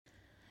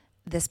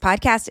This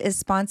podcast is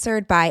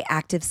sponsored by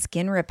Active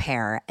Skin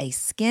Repair, a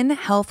skin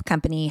health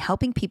company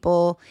helping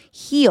people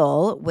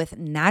heal with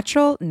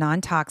natural,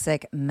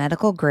 non-toxic,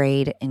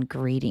 medical-grade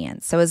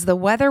ingredients. So as the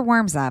weather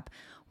warms up,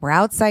 we're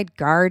outside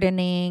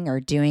gardening or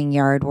doing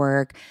yard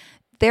work.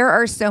 There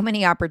are so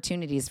many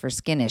opportunities for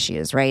skin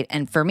issues, right?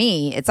 And for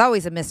me, it's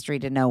always a mystery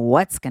to know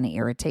what's going to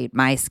irritate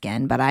my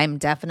skin, but I'm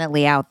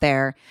definitely out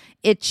there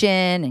itching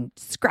and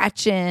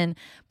scratching.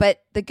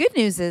 But the good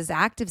news is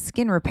Active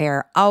Skin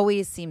Repair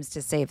always seems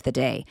to save the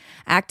day.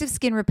 Active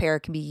Skin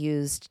Repair can be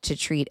used to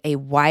treat a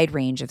wide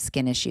range of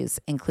skin issues,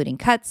 including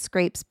cuts,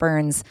 scrapes,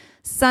 burns,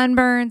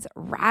 sunburns,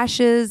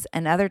 rashes,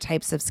 and other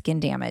types of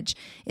skin damage.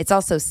 It's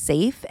also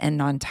safe and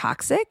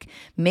non-toxic,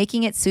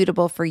 making it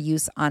suitable for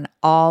use on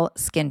all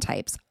skin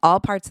types, all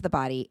parts of the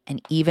body,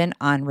 and even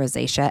on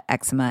rosacea,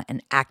 eczema,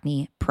 and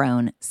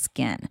acne-prone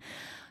skin.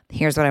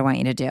 Here's what I want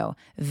you to do.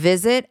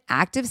 Visit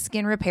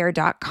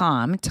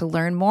ActiveSkinRepair.com to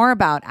learn more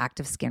about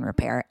Active Skin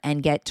Repair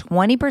and get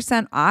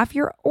 20% off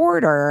your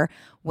order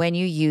when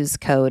you use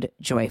code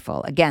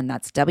JOYFUL. Again,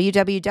 that's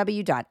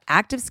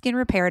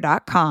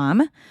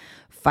www.ActiveSkinRepair.com.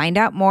 Find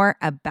out more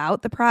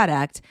about the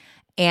product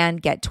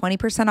and get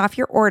 20% off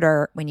your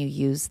order when you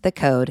use the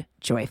code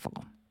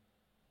JOYFUL.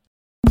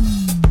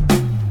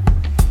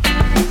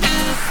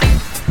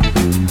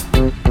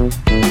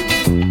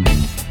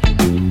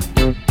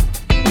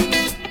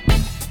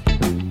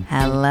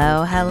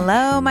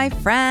 Hello, my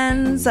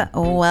friends.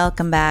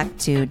 Welcome back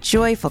to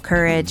Joyful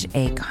Courage,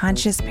 a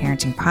conscious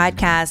parenting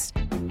podcast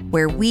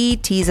where we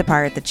tease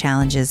apart the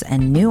challenges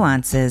and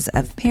nuances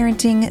of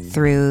parenting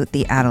through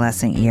the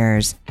adolescent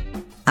years.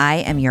 I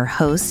am your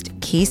host,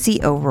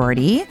 Casey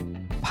O'Rourke,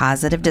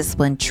 positive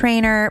discipline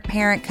trainer,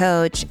 parent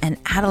coach, and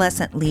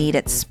adolescent lead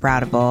at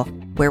Sproutable,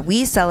 where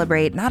we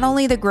celebrate not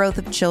only the growth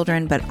of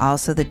children, but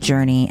also the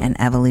journey and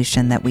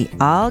evolution that we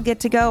all get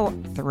to go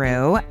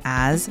through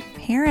as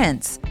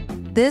parents.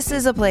 This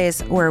is a place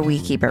where we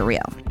keep it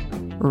real.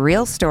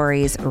 Real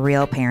stories,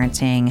 real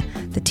parenting.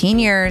 The teen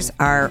years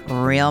are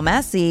real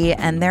messy,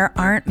 and there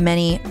aren't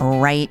many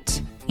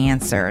right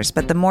answers.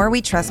 But the more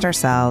we trust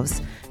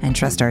ourselves and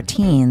trust our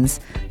teens,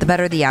 the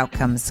better the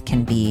outcomes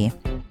can be.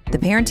 The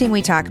parenting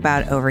we talk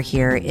about over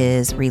here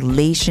is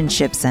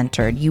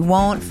relationship-centered. You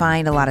won't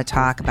find a lot of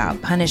talk about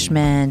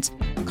punishment,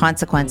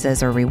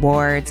 consequences, or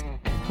rewards.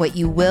 What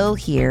you will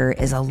hear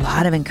is a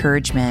lot of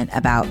encouragement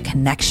about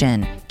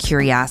connection,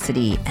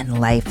 curiosity, and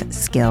life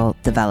skill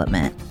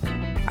development.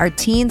 Our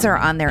teens are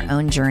on their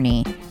own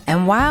journey,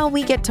 and while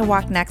we get to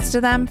walk next to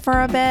them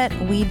for a bit,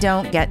 we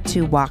don't get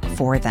to walk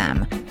for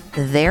them.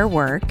 Their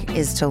work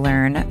is to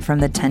learn from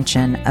the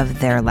tension of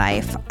their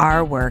life.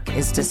 Our work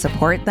is to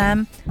support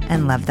them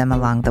and love them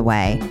along the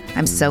way.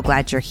 I'm so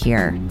glad you're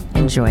here.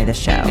 Enjoy the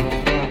show.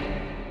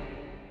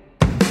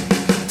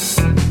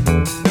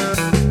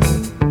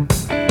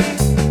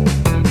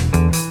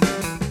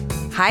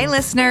 Hi,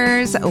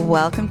 listeners.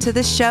 Welcome to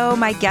the show.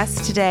 My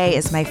guest today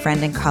is my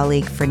friend and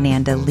colleague,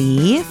 Fernanda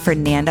Lee.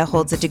 Fernanda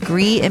holds a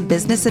degree in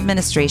business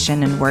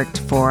administration and worked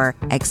for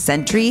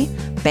Accenture,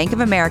 Bank of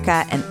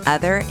America, and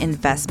other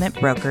investment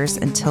brokers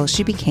until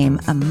she became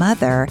a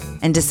mother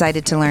and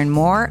decided to learn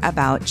more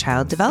about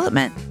child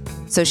development.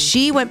 So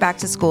she went back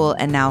to school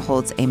and now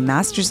holds a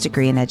master's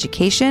degree in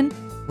education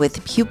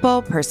with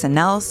Pupil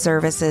Personnel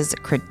Services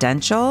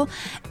credential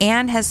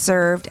and has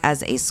served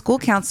as a school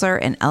counselor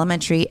in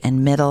elementary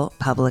and middle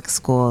public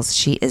schools.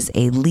 She is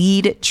a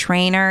lead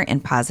trainer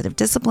in positive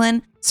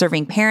discipline,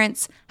 serving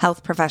parents,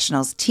 health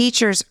professionals,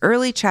 teachers,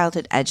 early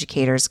childhood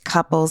educators,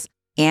 couples,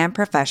 and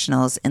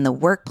professionals in the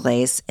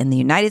workplace in the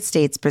United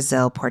States,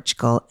 Brazil,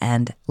 Portugal,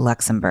 and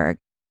Luxembourg.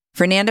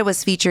 Fernanda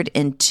was featured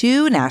in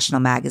 2 national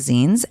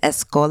magazines,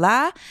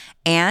 Escola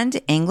and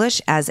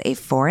English as a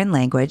Foreign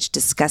Language,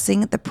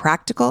 discussing the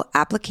practical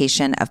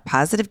application of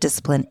positive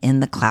discipline in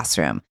the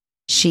classroom.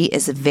 She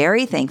is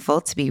very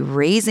thankful to be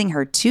raising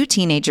her 2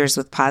 teenagers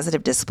with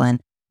positive discipline,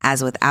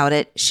 as without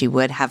it, she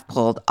would have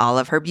pulled all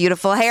of her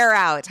beautiful hair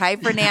out. Hi,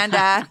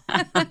 Fernanda.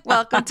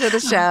 Welcome to the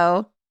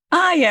show.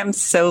 I am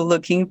so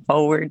looking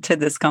forward to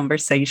this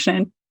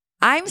conversation.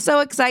 I'm so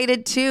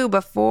excited too.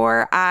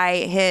 Before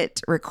I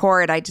hit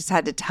record, I just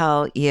had to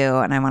tell you,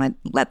 and I want to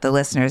let the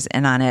listeners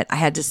in on it. I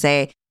had to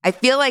say, I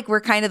feel like we're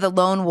kind of the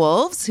lone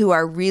wolves who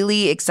are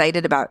really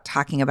excited about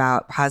talking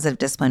about positive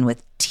discipline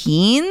with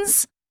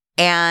teens.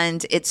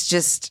 And it's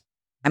just,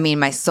 I mean,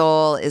 my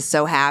soul is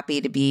so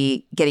happy to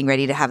be getting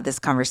ready to have this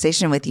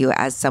conversation with you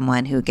as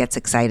someone who gets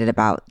excited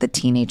about the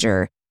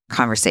teenager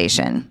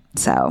conversation.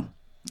 So,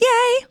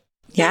 yay.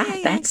 Yeah,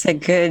 that's a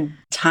good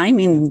time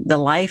in the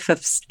life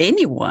of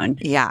anyone.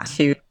 Yeah.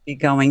 To be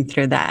going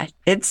through that.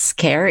 It's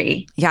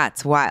scary. Yeah,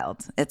 it's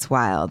wild. It's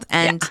wild.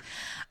 And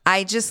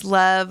I just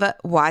love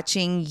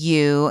watching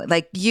you,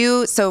 like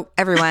you. So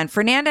everyone,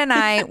 Fernanda and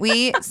I,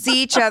 we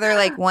see each other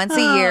like once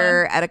a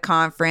year at a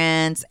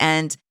conference,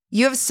 and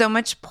you have so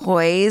much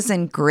poise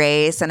and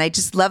grace. And I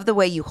just love the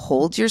way you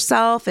hold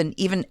yourself. And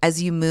even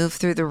as you move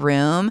through the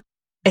room,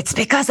 it's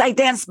because I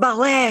dance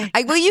ballet.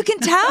 Well, you can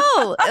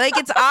tell. Like,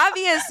 it's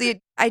obvious.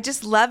 I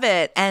just love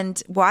it.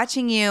 And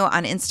watching you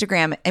on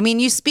Instagram, I mean,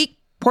 you speak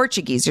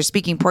Portuguese. You're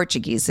speaking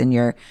Portuguese in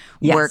your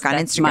work on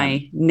that's Instagram.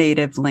 My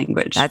native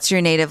language. That's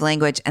your native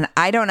language. And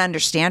I don't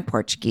understand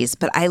Portuguese,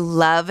 but I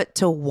love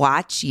to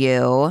watch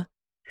you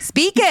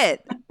speak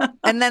it.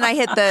 And then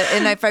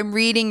and if I'm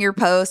reading your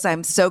posts,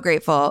 I'm so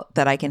grateful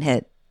that I can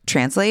hit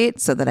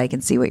translate so that I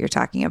can see what you're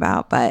talking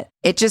about. But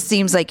it just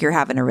seems like you're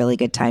having a really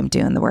good time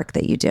doing the work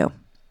that you do.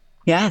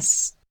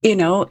 Yes.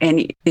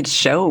 And it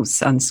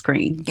shows on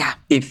screen. Yeah.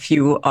 If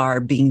you are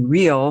being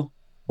real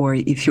or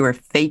if you are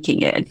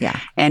faking it. Yeah.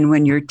 And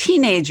when your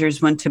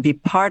teenagers want to be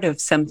part of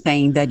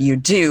something that you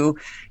do,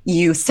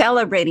 you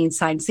celebrate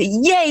inside and say,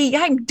 yay,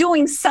 I'm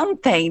doing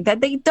something that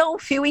they don't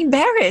feel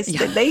embarrassed,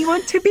 that they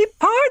want to be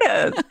part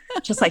of.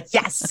 Just like,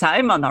 yes,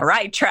 I'm on the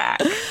right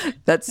track.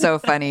 That's so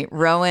funny.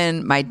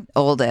 Rowan, my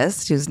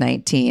oldest, who's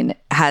 19,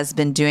 has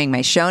been doing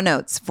my show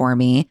notes for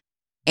me.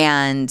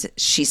 And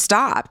she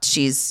stopped.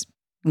 She's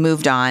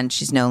moved on.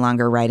 She's no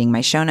longer writing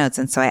my show notes.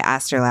 And so I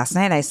asked her last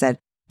night, I said,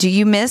 do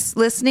you miss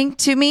listening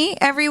to me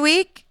every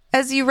week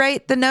as you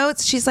write the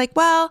notes? She's like,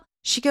 well,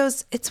 she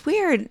goes, it's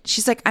weird.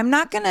 She's like, I'm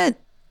not going to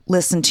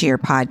listen to your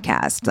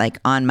podcast like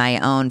on my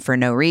own for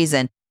no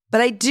reason,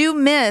 but I do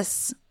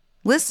miss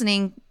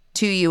listening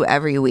to you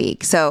every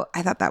week. So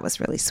I thought that was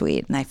really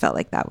sweet. And I felt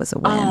like that was a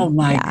win. Oh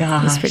my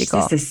gosh. It was pretty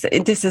cool.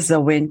 This is a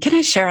win. Can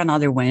I share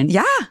another win?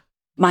 Yeah.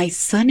 My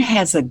son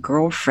has a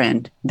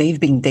girlfriend. They've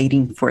been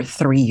dating for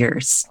 3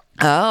 years.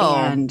 Oh,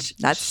 and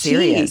that's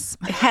serious.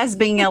 Has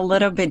been a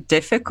little bit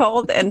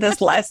difficult in this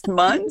last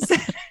month,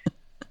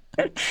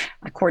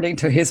 according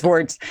to his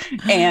words.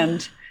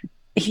 And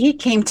he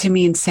came to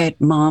me and said,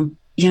 Mom,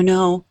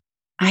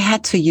 I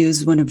had to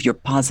use one of your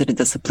positive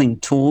discipline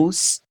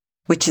tools,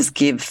 which is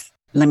give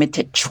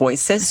limited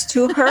choices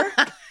to her.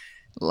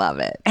 Love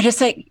it. And it's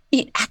like,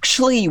 it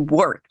actually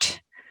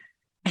worked.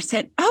 I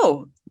said,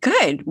 oh,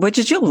 good. What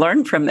did you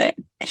learn from it?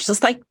 It's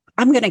just like,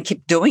 I'm going to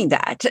keep doing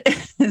that.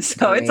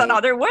 So Great. It's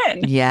another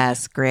win.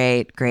 Yes.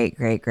 Great.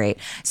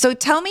 So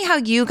tell me how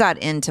you got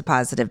into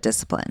positive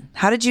discipline.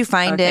 How did you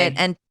find it?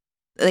 And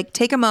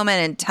take a moment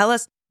and tell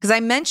us, because I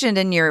mentioned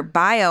in your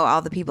bio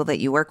all the people that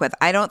you work with.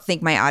 I don't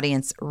think my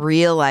audience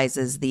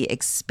realizes the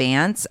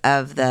expanse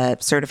of the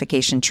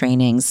certification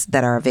trainings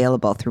that are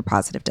available through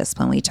positive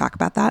discipline. Will you talk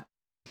about that?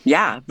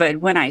 Yeah,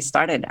 but when I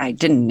started, I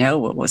didn't know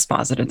what was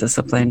positive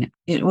discipline.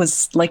 It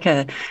was like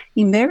a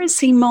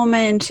embarrassing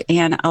moment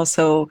and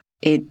also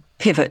a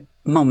pivot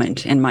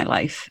moment in my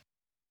life.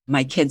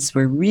 My kids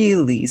were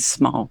really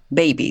small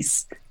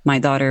babies. My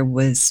daughter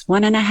was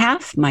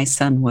 1.5. My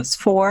son was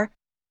 4.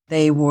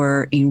 They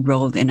were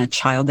enrolled in a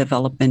child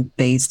development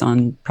based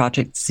on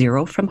Project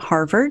Zero from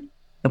Harvard,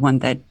 the one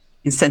that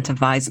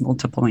incentivized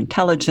multiple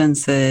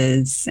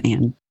intelligences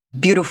and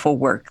beautiful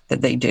work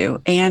that they do.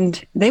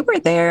 And they were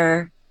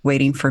there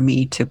waiting for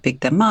me to pick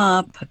them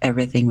up.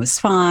 Everything was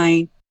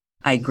fine.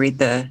 I greet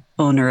the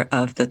owner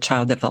of the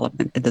child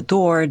development at the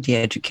door. The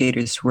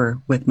educators were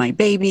with my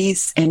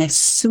babies. And as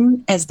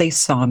soon as they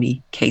saw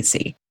me,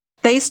 Casey,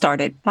 they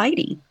started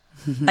fighting,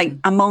 like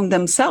among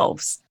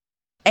themselves.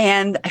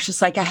 And I was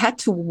just like, I had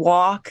to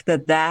walk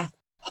that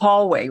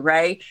hallway,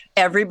 right?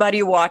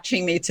 Everybody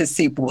watching me to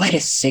see, what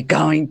is she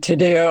going to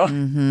do?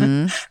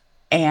 Mm-hmm.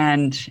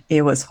 And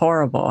it was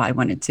horrible. I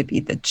wanted to be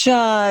the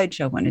judge.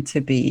 I wanted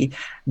to be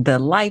the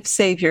life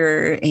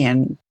savior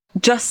and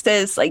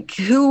justice, like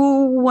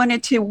who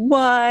wanted to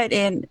what.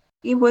 And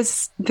it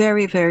was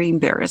very, very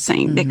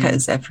embarrassing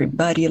because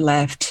everybody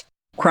left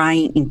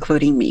crying,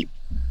 including me.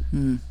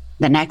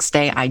 The next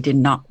day, I did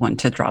not want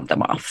to drop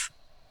them off.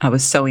 I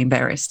was so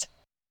embarrassed.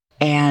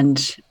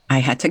 And I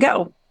had to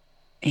go.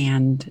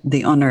 And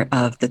the owner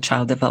of the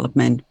child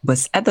development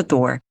was at the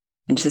door.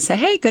 And she said,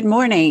 hey, good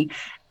morning.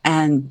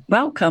 And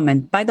welcome.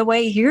 And by the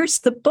way, here's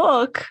the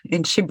book.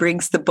 And she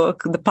brings the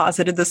book, the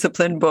Positive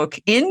Discipline book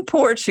in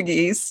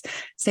Portuguese.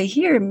 Say,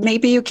 here,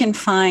 maybe you can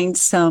find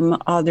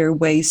some other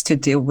ways to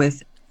deal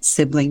with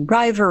sibling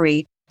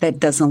rivalry that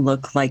doesn't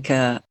look like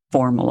a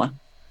formula.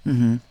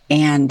 Mm-hmm.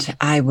 And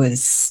I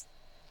was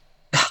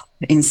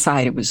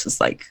inside, it was just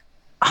like,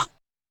 oh,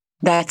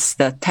 that's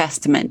the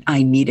testament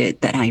I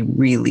needed that I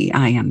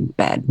am a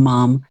bad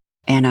mom.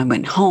 And I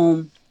went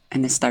home.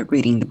 And I started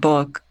reading the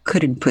book,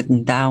 couldn't put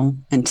it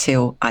down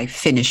until I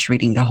finished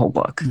reading the whole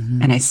book.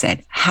 Mm-hmm. And I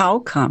said, how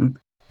come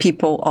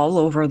people all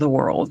over the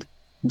world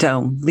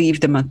don't leave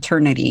the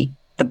maternity,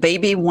 the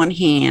baby in one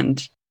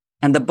hand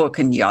and the book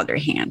in the other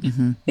hand?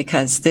 Mm-hmm.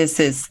 Because this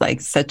is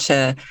like such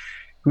a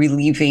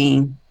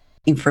relieving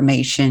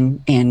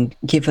information and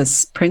give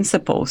us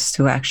principles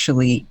to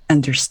actually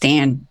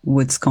understand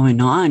what's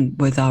going on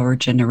with our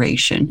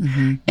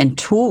generation and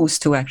tools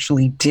to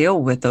actually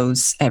deal with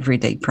those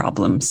everyday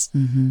problems.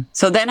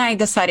 So then I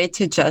decided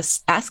to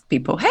just ask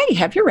people, hey,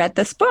 have you read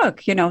this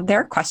book? There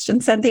are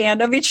questions at the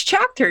end of each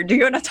chapter. Do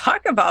you want to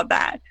talk about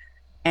that?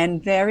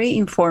 And very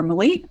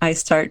informally, I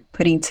start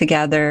putting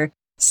together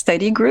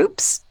study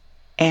groups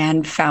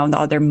and found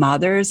other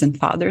mothers and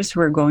fathers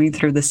who were going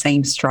through the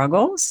same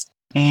struggles.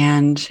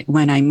 And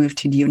when I moved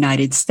to the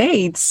United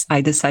States, I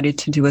decided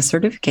to do a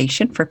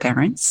certification for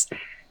parents.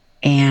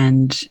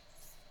 And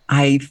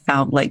I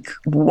felt like,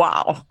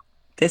 wow,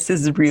 this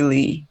is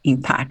really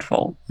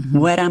impactful. Mm-hmm.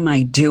 What am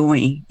I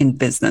doing in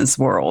business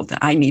world?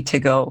 I need to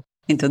go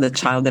into the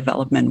child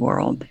development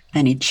world.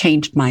 And it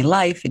changed my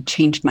life. It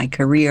changed my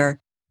career.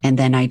 And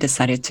then I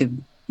decided to,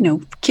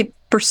 keep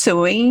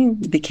pursuing,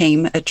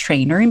 became a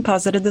trainer in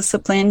positive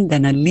discipline,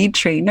 then a lead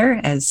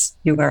trainer, as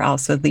you are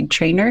also a lead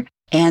trainer.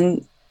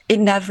 And it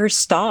never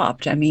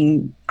stopped. I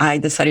mean, I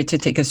decided to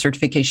take a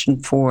certification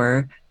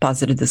for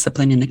positive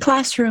discipline in the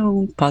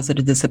classroom,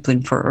 positive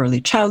discipline for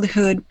early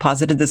childhood,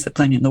 positive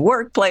discipline in the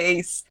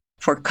workplace,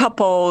 for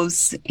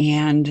couples.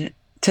 And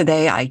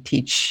today I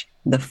teach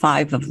the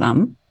 5 of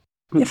them,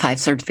 the 5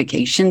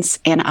 certifications.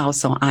 And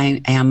also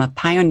I am a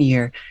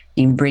pioneer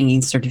in bringing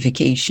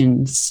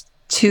certifications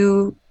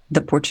to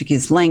the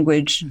Portuguese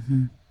language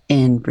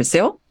in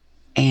Brazil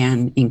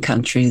and in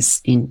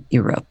countries in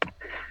Europe.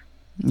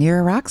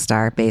 You're a rock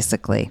star,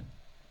 basically.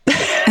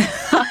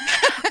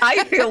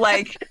 I feel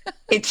like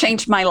it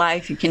changed my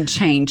life. You can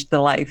change the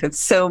life of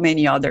so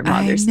many other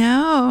mothers. I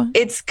know.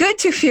 It's good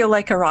to feel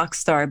like a rock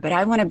star, but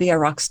I want to be a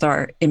rock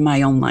star in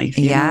my own life.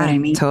 You know what I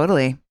mean?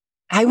 Totally.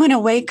 I want to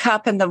wake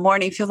up in the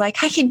morning, feel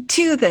like I can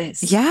do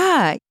this.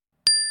 Yeah.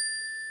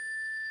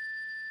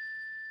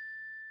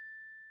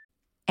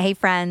 Hey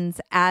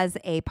friends, as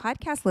a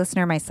podcast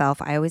listener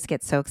myself, I always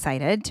get so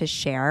excited to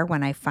share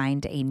when I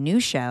find a new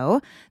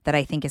show that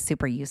I think is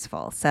super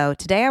useful. So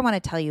today I want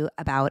to tell you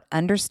about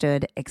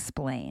Understood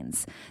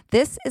Explains.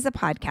 This is a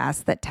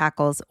podcast that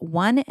tackles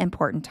one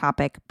important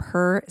topic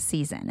per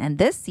season. And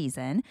this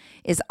season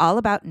is all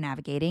about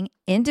navigating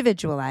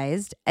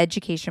individualized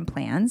education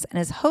plans and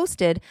is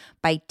hosted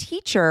by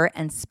teacher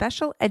and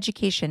special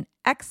education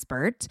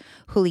expert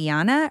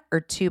Juliana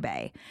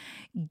Urtube.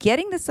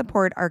 Getting the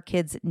support our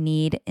kids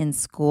need in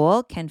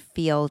school can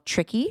feel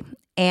tricky,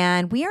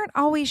 and we aren't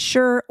always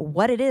sure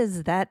what it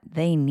is that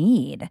they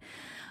need.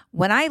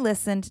 When I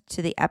listened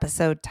to the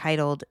episode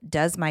titled,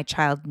 Does My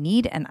Child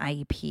Need an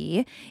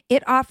IEP?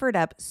 It offered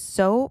up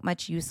so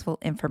much useful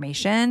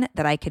information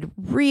that I could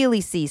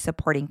really see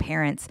supporting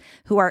parents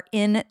who are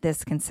in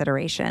this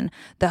consideration.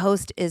 The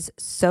host is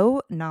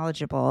so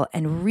knowledgeable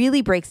and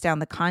really breaks down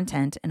the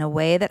content in a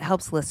way that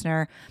helps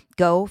listener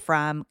go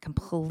from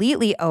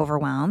completely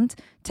overwhelmed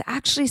to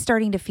actually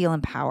starting to feel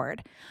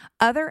empowered.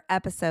 Other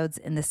episodes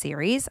in the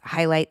series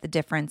highlight the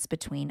difference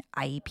between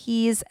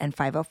IEPs and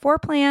 504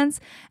 plans,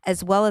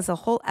 as well as a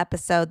whole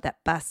episode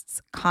that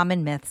busts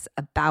common myths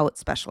about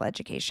special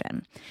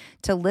education.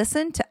 To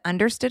listen to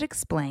Understood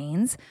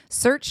Explains,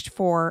 search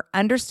for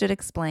Understood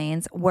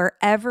Explains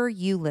wherever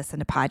you listen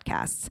to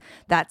podcasts.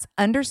 That's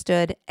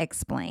Understood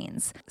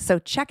Explains. So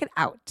check it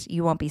out.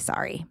 You won't be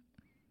sorry.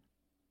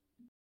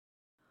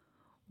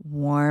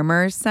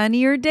 Warmer,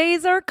 sunnier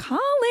days are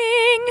calling.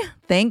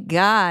 Thank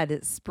God.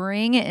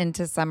 Spring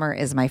into summer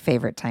is my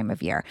favorite time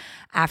of year.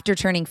 After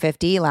turning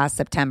 50 last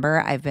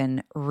September, I've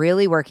been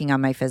really working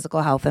on my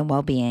physical health and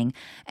well-being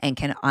and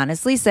can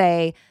honestly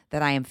say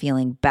that I am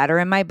feeling better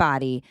in my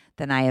body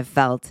than I have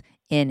felt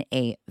in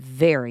a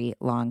very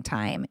long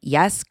time.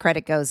 Yes,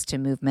 credit goes to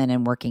movement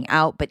and working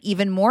out, but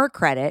even more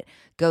credit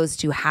goes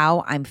to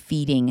how I'm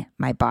feeding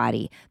my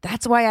body.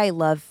 That's why I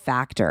love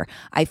Factor.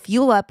 I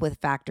fuel up with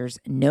Factor's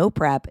no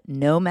prep,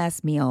 no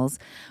mess meals,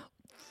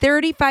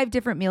 35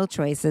 different meal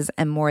choices,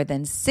 and more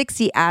than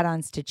 60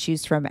 add-ons to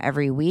choose from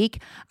every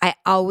week. I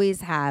always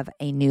have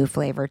a new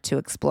flavor to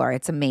explore.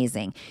 It's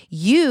amazing.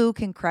 You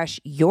can crush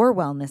your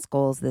wellness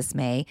goals this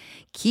May,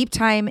 keep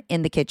time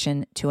in the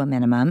kitchen to a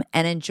minimum,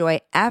 and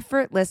enjoy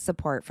effortless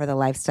support for the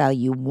lifestyle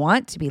you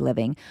want to be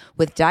living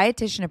with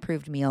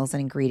dietitian-approved meals and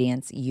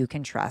ingredients you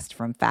can trust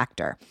from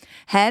Factor.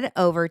 Head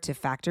over to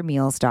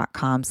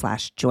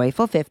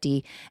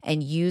factormeals.com/joyful50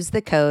 and use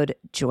the code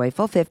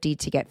joyful50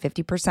 to get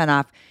 50%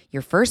 off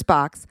your first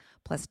box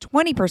plus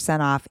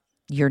 20% off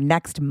your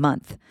next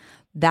month.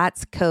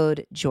 That's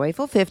code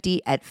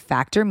joyful50 at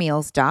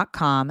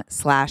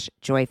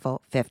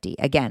factormeals.com/joyful50.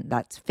 Again,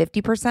 that's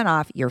 50%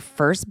 off your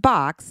first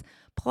box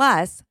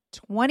plus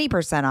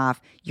 20%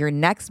 off your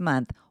next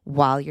month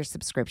while your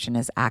subscription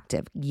is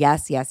active.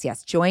 Yes, yes,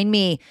 yes. Join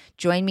me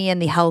in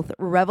the health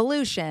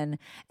revolution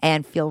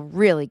and feel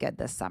really good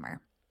this summer.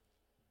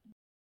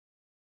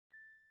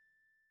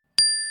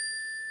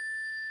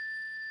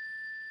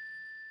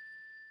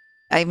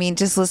 I mean,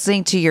 just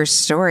listening to your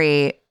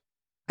story,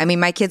 I mean,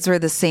 my kids were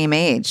the same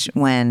age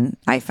when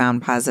I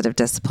found positive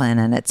discipline,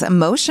 and it's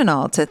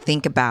emotional to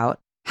think about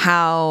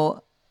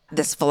how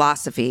this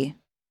philosophy,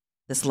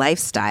 this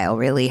lifestyle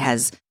really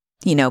has,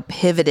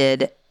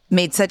 pivoted,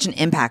 made such an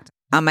impact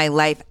on my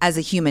life as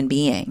a human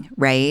being,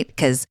 right?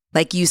 Because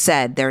like you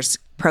said, there's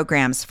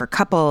programs for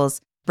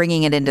couples,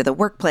 bringing it into the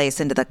workplace,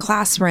 into the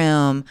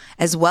classroom,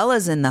 as well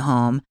as in the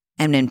home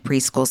and in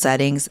preschool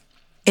settings.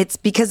 It's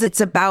because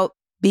it's about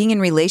being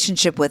in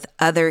relationship with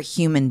other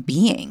human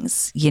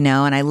beings,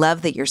 and I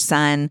love that your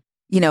son,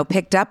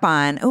 picked up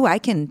on, I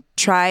can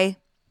try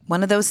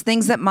one of those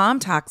things that mom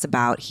talks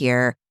about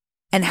here,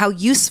 and how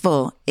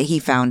useful he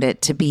found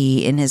it to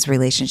be in his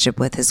relationship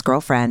with his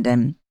girlfriend.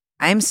 And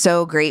I'm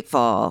so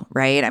grateful,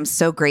 right? I'm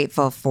so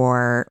grateful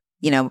for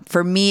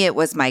For me, it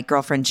was my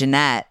girlfriend,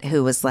 Jeanette,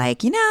 who was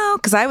like,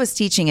 because I was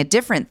teaching a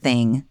different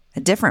thing,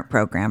 a different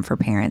program for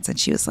parents. And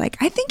she was like,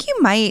 I think you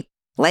might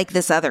like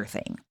this other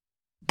thing.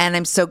 And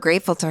I'm so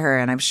grateful to her.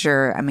 And I'm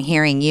sure I'm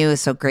hearing you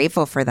so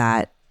grateful for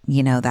that,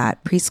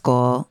 that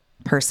preschool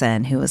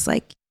person who was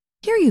like,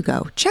 here you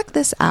go, check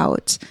this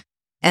out.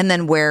 And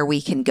then where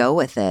we can go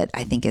with it,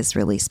 I think is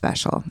really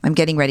special. I'm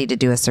getting ready to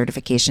do a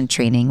certification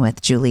training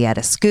with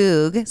Julietta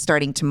Skoog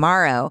starting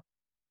tomorrow,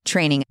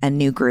 training a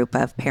new group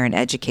of parent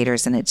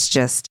educators. And it's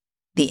just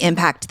the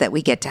impact that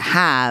we get to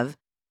have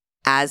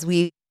as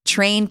we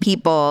train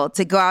people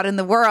to go out in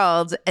the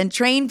world and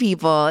train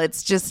people.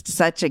 It's just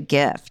such a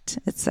gift.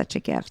 It's such a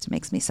gift. It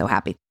makes me so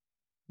happy.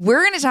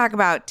 We're going to talk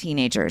about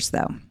teenagers,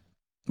 though.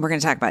 We're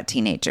going to talk about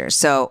teenagers.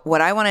 So what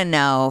I want to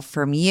know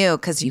from you,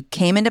 because you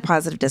came into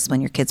positive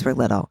discipline, your kids were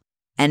little.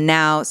 And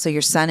now, so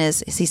your son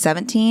is he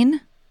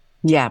 17?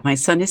 Yeah, my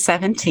son is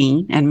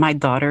 17 and my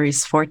daughter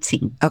is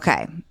 14.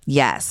 Okay.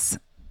 Yes.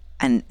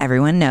 And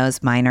everyone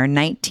knows mine are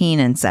 19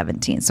 and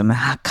 17. So I'm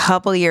a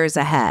couple years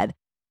ahead,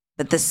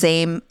 but the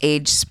same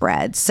age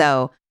spread.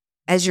 So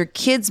as your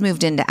kids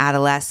moved into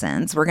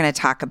adolescence, we're going to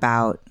talk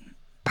about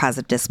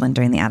positive discipline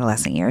during the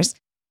adolescent years.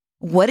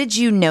 What did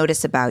you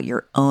notice about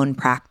your own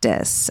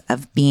practice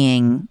of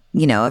being,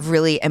 of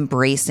really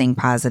embracing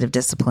positive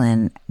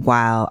discipline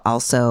while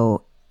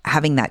also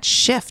having that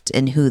shift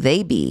in who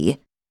they be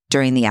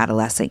during the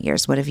adolescent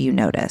years? What have you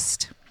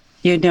noticed?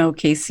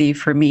 Casey,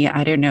 for me,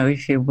 I don't know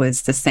if it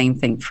was the same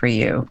thing for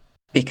you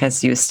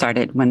because you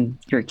started when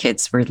your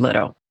kids were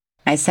little.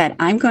 I said,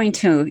 I'm going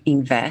to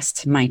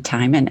invest my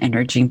time and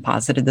energy in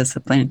positive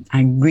discipline.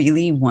 I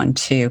really want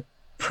to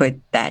put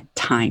that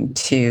time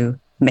to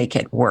make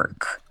it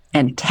work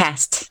and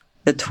test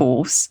the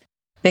tools.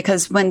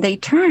 Because when they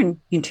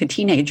turn into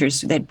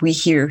teenagers, that we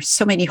hear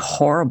so many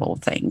horrible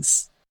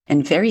things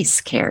and very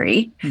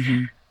scary,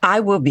 I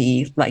will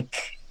be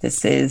like,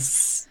 this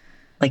is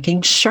like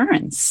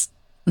insurance.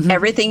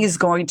 Everything is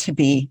going to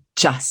be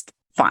just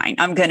fine.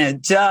 I'm going to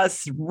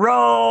just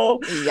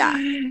roll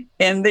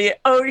in the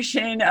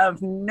ocean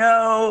of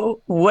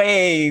no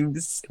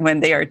waves when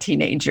they are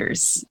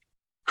teenagers.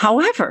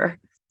 However,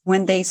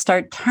 when they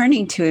start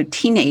turning to a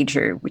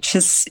teenager, which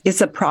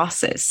is a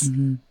process,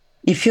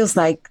 it feels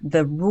like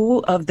the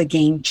rule of the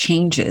game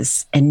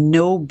changes and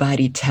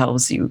nobody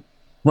tells you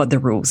what the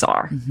rules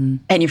are.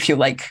 And you feel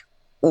like,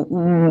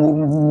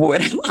 what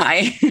am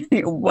I,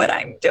 what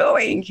I'm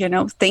doing?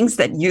 Things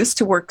that used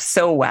to work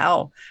so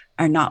well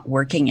are not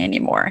working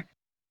anymore.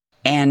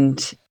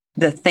 And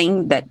the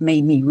thing that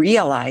made me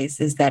realize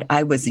is that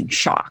I was in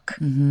shock.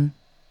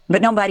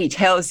 But nobody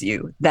tells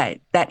you that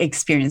that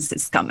experience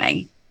is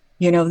coming.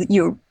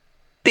 Your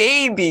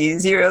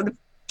babies, the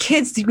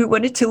kids who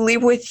wanted to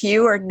live with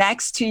you or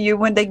next to you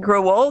when they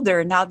grow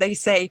older. Now they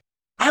say,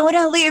 I want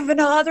to live in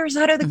the other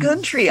side of the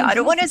country. I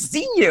don't want to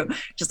see you.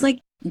 Just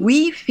like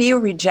we feel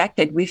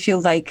rejected. We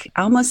feel like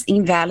almost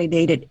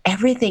invalidated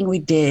everything we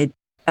did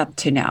up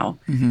to now.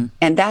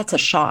 And that's a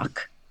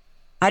shock.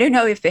 I don't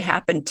know if it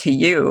happened to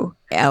you.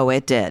 Oh,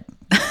 it did.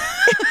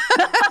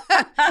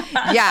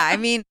 Yeah. I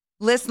mean,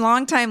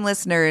 longtime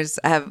listeners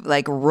have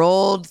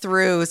rolled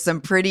through some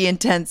pretty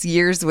intense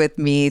years with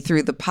me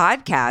through the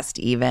podcast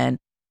even.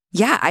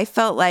 Yeah, I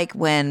felt like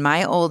when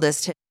my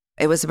oldest,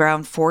 it was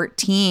around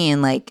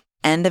 14,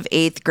 end of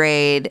 8th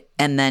grade,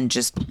 and then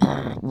just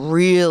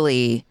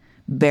really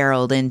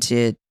barreled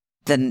into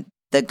the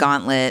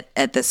gauntlet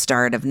at the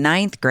start of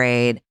 9th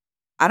grade.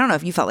 I don't know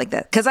if you felt like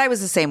that, because I was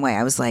the same way.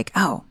 I was like,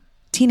 oh,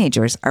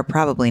 teenagers are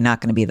probably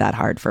not going to be that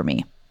hard for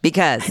me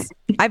because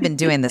I've been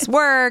doing this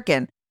work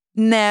and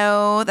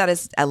no, that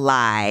is a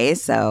lie.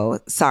 So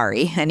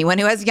sorry. Anyone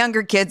who has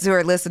younger kids who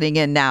are listening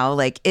in now,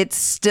 it's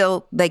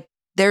still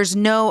there's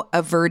no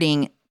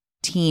averting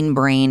teen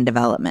brain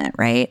development,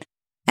 right?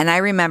 And I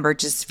remember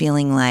just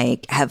feeling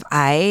like, have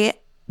I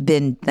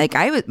been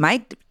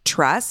my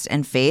trust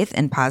and faith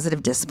and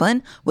positive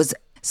discipline was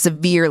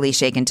severely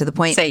shaken to the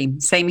point.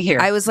 Same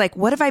here. I was like,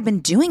 what have I been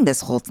doing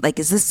this whole,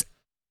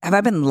 have I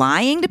been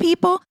lying to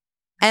people?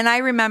 And I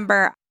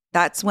remember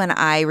that's when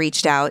I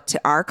reached out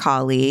to our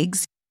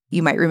colleagues.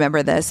 You might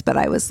remember this, but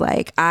I was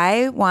like,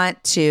 I'm going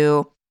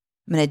to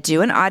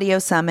do an audio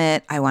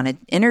summit. I want to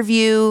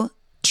interview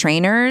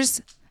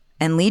trainers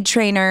and lead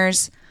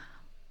trainers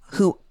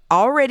who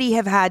already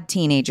have had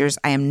teenagers.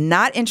 I am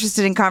not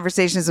interested in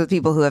conversations with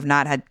people who have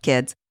not had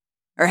kids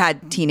or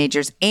had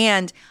teenagers.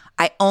 And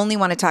I only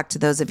want to talk to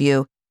those of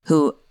you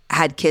who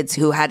had kids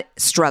who had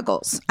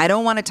struggles. I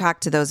don't want to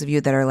talk to those of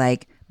you that are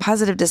like,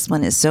 positive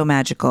discipline is so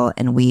magical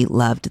and we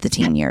loved the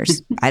teen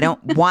years. I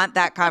don't want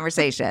that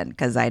conversation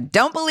because I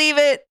don't believe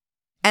it.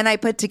 And I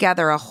put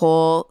together a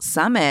whole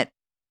summit,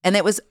 and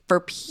it was for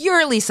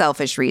purely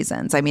selfish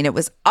reasons. I mean, it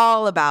was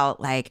all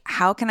about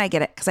how can I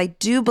get it? Because I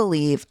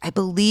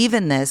believe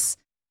in this.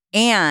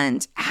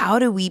 And how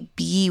do we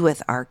be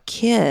with our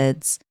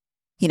kids?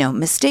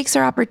 Mistakes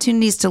are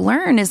opportunities to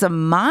learn is a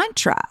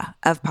mantra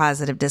of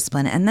positive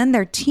discipline. And then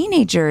they're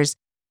teenagers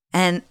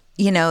and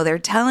they're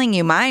telling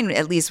you, mine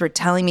at least were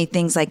telling me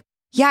things like,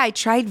 yeah, I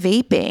tried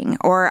vaping,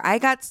 or I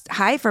got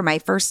high for my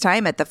first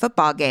time at the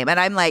football game. And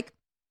I'm like,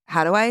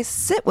 how do I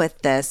sit with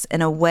this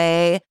in a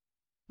way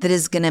that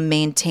is going to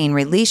maintain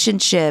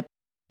relationship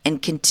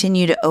and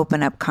continue to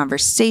open up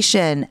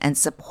conversation and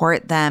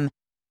support them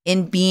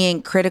in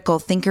being critical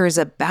thinkers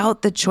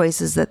about the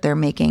choices that they're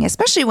making,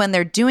 especially when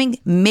they're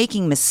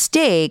making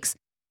mistakes,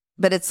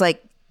 but it's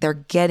like they're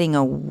getting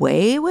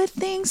away with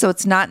things. So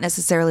it's not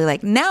necessarily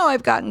like, now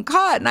I've gotten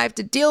caught and I have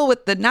to deal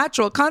with the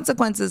natural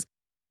consequences.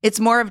 It's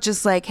more of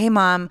just like, hey,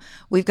 mom,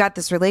 we've got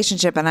this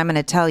relationship and I'm going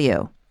to tell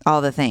you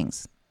all the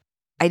things.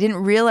 I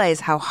didn't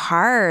realize how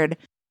hard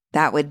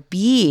that would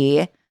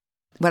be.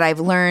 What I've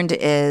learned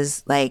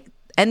is like,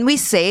 and we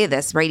say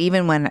this, right?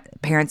 Even when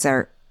parents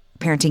are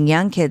parenting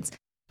young kids,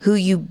 who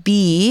you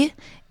be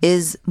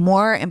is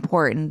more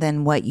important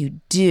than what you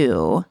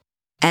do.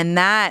 And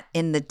that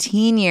in the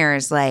teen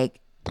years, like,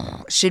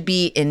 should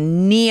be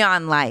in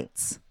neon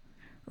lights,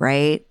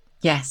 right?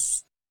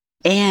 Yes.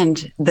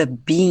 And the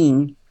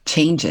being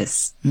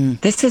changes.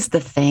 This is the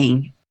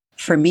thing.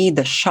 For me,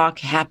 the shock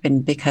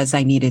happened because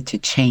I needed to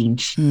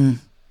change. And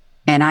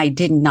I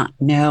did not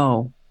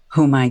know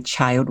who my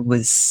child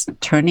was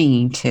turning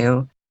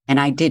into. And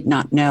I did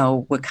not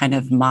know what kind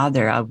of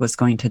mother I was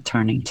going to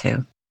turn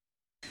into.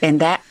 And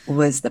that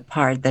was the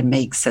part that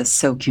makes us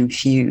so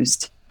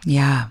confused.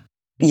 Yeah.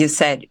 You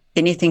said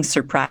anything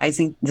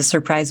surprising. The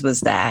surprise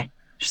was that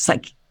just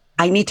like,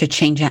 I need to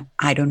change it.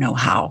 I don't know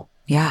how.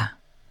 Yeah.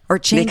 Or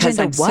change because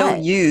into I'm what? so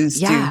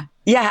used to.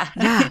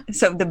 Yeah.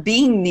 So the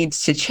being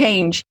needs to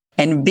change,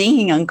 and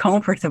being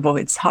uncomfortable,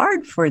 it's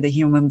hard for the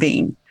human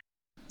being.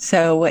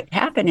 So what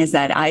happened is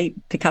that I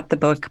pick up the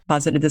book,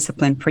 Positive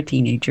Discipline for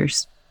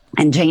Teenagers.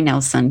 And Jane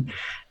Nelson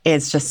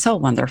is just so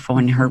wonderful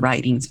in her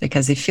writings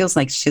because it feels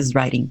like she's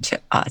writing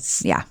to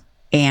us. Yeah.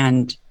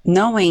 And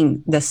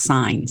knowing the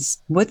signs,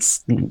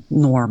 what's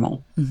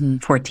normal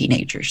for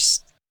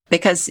teenagers.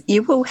 Because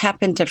it will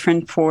happen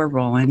different for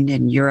Roland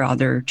and your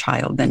other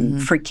child than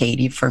for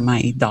Katie, for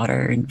my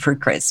daughter, and for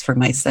Chris, for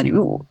my son.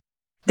 Ooh.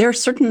 There are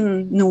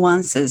certain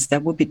nuances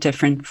that will be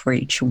different for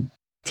each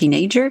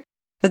teenager,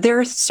 but there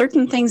are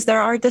certain things that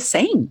are the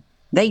same.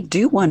 They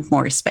do want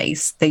more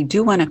space. They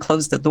do want to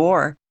close the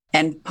door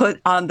and put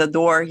on the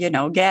door,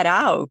 get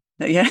out.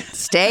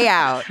 Stay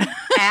out.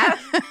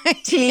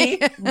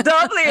 FTW.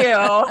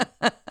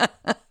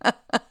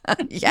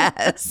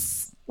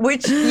 Yes.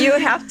 Which you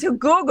have to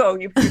Google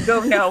if you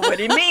don't know what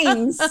it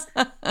means.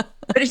 But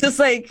it's just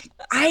like,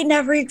 I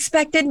never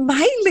expected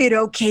my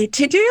little kid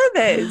to do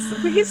this.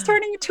 He's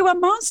turning into a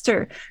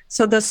monster.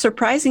 So the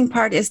surprising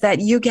part is that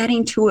you get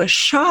into a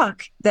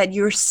shock that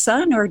your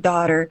son or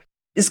daughter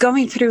is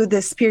going through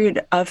this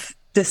period of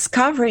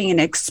discovering and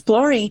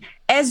exploring,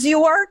 as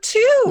you are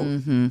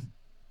too.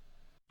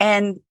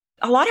 And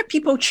a lot of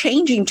people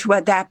changing to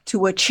adapt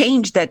to a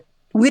change that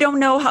we don't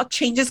know how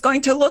change is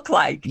going to look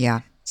like.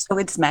 Yeah. So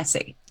it's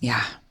messy.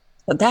 Yeah.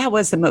 So that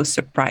was the most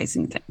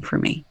surprising thing for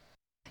me.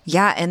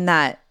 Yeah. And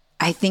that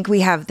I think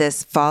we have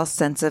this false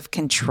sense of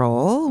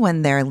control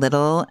when they're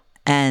little.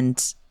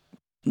 And,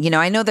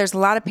 I know there's a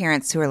lot of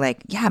parents who are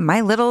like, yeah,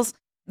 my littles,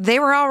 they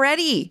were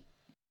already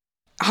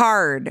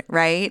hard,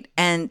 right?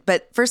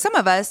 But for some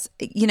of us,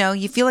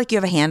 you feel like you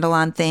have a handle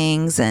on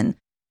things and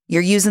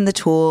you're using the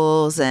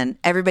tools and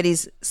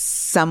everybody's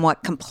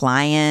somewhat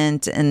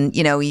compliant. And,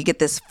 you get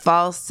this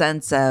false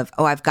sense of,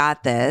 oh, I've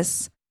got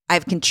this. I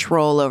have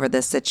control over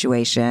this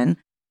situation.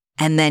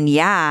 And then,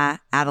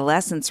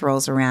 adolescence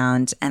rolls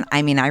around. And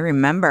I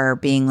remember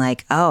being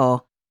like,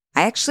 oh,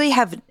 I actually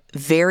have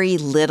very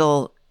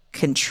little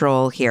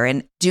control here,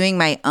 and doing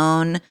my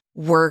own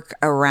work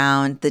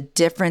around the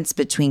difference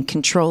between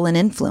control and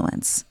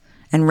influence,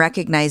 and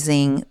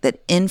recognizing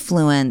that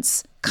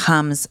influence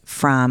comes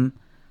from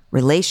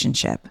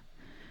relationship,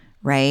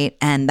 right?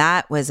 And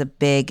that was a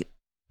big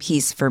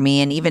piece for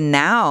me. And even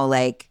now,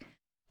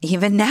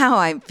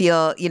 I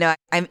feel,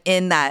 I'm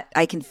in that,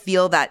 I can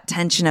feel that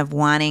tension of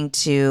wanting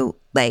to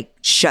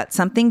shut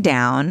something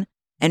down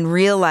and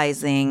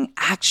realizing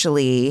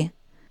actually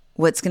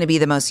what's going to be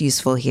the most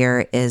useful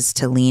here is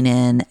to lean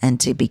in and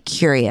to be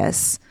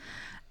curious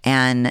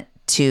and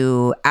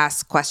to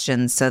ask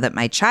questions so that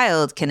my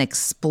child can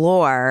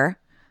explore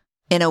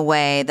in a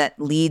way that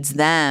leads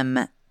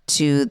them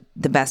to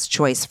the best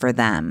choice for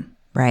them,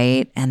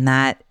 right? And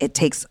that it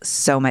takes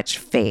so much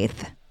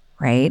faith,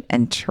 right?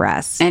 And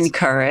trust. And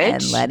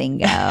courage. And letting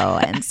go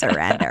and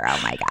surrender. Oh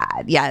my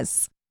God.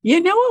 Yes.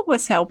 You know what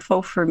was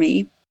helpful for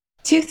me?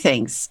 Two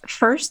things.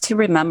 First, to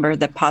remember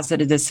that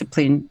positive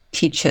discipline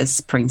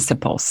teaches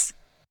principles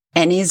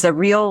and is a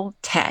real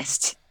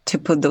test to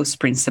put those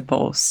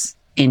principles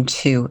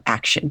into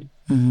action,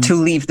 to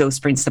live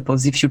those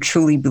principles. If you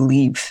truly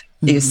believe,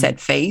 you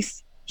said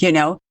faith,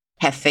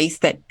 have faith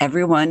that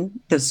everyone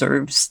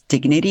deserves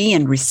dignity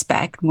and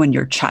respect when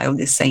your child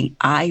is saying,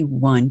 I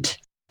want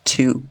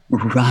to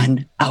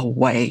run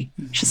away.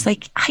 Just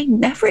like, I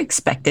never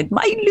expected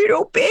my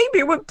little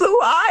baby with blue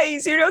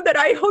eyes, that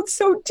I hold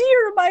so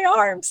dear in my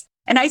arms.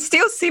 And I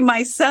still see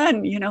my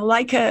son,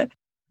 like a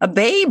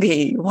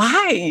baby.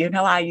 Why?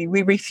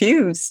 We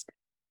refuse.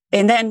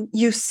 And then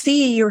you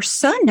see your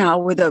son now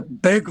with a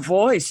big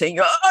voice saying,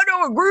 I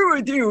don't agree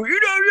with you.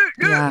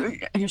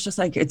 And it's just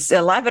like, it's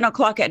 11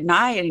 o'clock at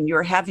night and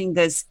you're having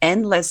this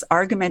endless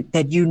argument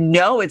that you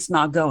know it's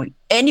not going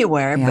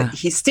anywhere, but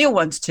he still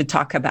wants to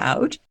talk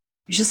about.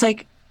 It's just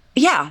like,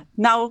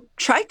 now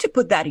try to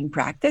put that in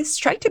practice.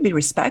 Try to be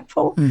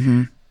respectful.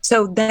 Mm-hmm.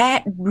 So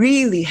that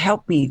really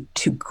helped me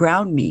to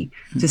ground me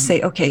to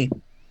say, okay,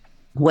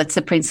 what's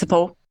the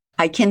principle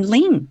I can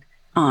lean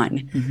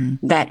on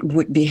that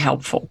would be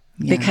helpful?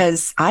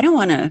 Because I don't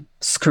want to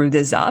screw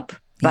this up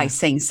by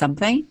saying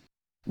something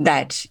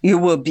that you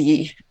will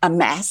be a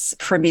mess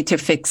for me to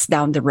fix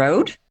down the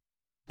road.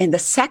 And the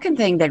second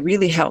thing that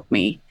really helped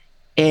me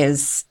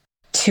is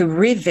to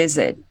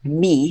revisit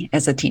me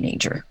as a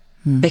teenager,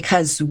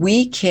 because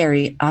we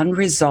carry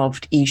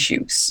unresolved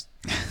issues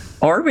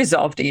or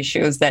resolved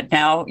issues that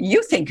now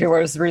you think it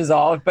was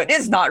resolved, but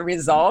it's not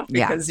resolved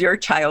because your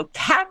child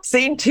taps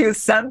into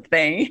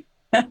something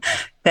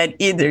that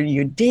either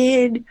you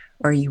did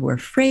or you were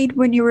afraid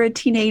when you were a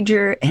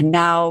teenager. And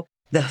now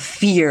the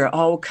fear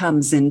all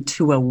comes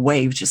into a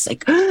wave, just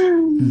like,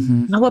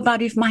 how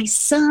about if my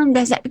son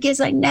does that? Because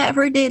I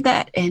never did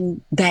that.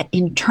 And that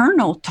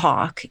internal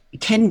talk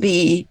can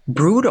be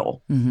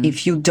brutal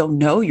if you don't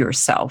know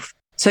yourself.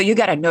 So you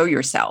got to know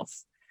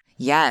yourself.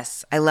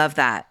 Yes, I love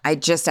that. I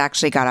just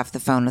actually got off the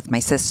phone with my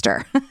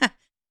sister.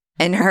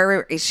 And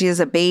she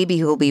has a baby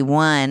who will be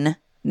 1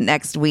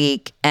 next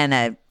week and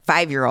a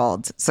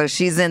 5-year-old. So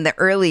she's in the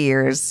early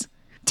years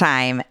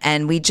time.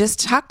 And we just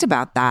talked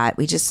about that.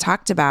 We just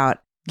talked about,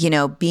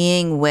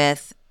 being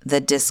with the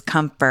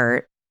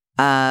discomfort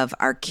of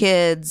our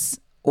kids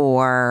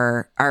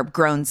or our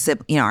grown,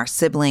 our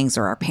siblings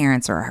or our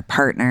parents or our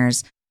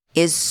partners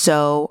is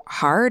so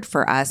hard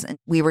for us. And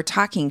we were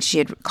talking, she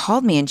had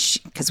called me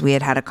because we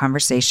had a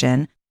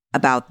conversation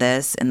about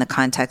this in the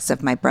context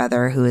of my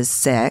brother who is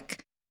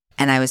sick.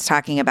 And I was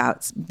talking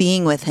about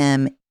being with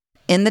him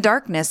in the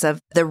darkness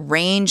of the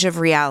range of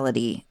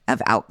reality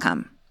of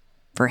outcome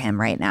for him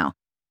right now.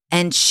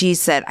 And she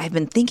said, I've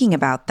been thinking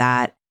about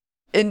that.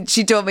 And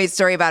she told me a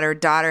story about her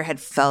daughter had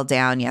fell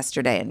down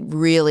yesterday and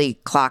really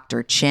clocked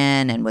her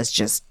chin and was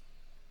just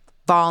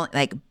falling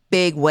like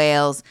big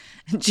whales.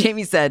 And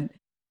Jamie said,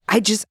 I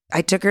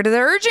took her to the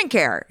urgent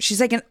care.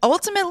 She's like, and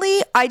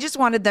ultimately, I just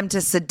wanted them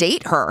to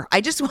sedate her. I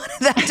just wanted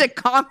them to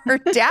calm her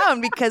down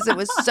because it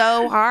was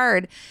so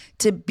hard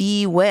to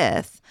be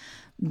with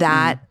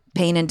that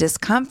pain and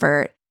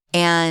discomfort.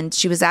 And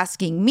she was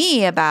asking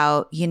me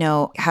about,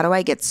 how do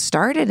I get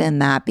started in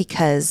that?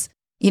 Because,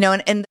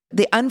 and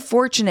the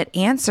unfortunate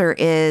answer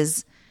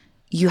is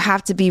you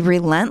have to be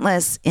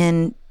relentless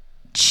in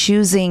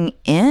choosing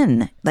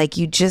in. Like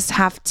you just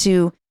have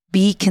to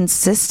be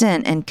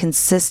consistent and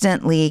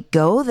consistently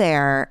go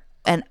there.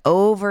 And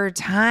over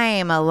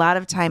time, a lot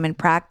of time in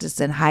practice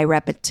and high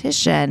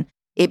repetition,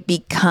 it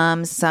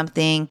becomes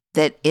something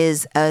that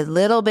is a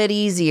little bit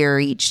easier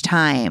each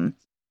time.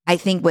 I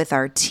think with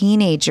our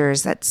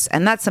teenagers, that's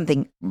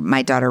something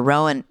my daughter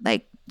Rowan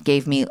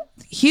gave me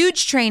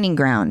huge training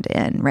ground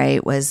in,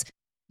 right? Was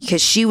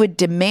because she would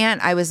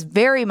demand, I was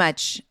very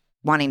much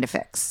wanting to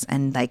fix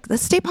and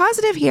let's stay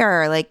positive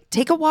here.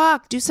 Take a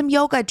walk, do some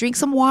yoga, drink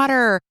some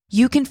water.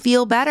 You can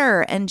feel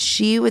better. And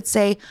she would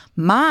say,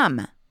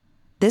 Mom,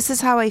 this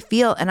is how I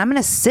feel. And I'm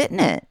going to sit in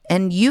it.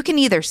 And you can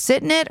either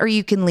sit in it or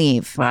you can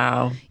leave.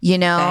 Wow.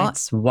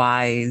 That's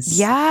wise.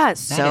 Yeah.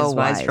 So is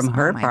wise from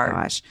her part.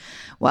 Gosh.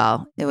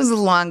 Well, it was a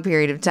long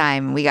period of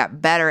time. We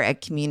got better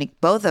at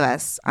both of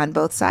us on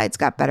both sides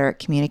got better at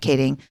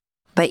communicating.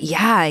 But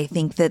yeah, I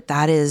think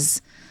that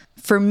is,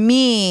 for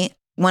me,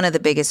 one of the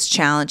biggest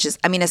challenges.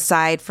 I mean,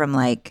 aside from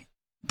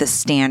the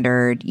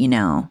standard,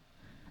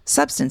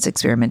 substance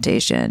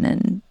experimentation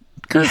and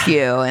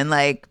curfew and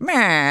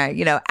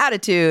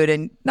attitude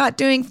and not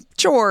doing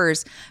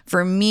chores.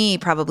 For me,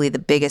 probably the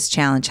biggest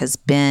challenge has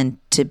been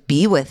to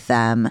be with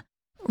them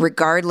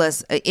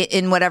regardless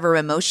in whatever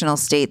emotional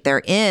state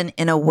they're in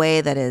a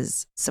way that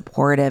is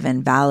supportive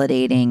and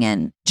validating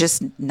and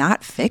just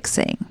not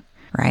fixing,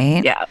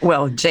 right? Yeah.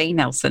 Well, Jay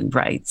Nelson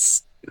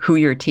writes, who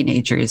your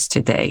teenager is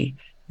today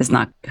is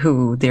not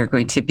who they're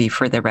going to be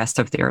for the rest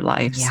of their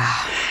lives.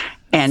 Yeah.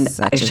 And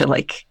I feel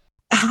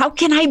how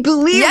can I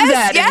believe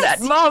that in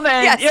that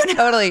moment? Yes,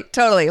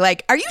 totally.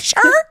 Are you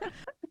sure?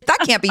 That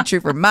can't be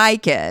true for my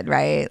kid,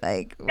 right?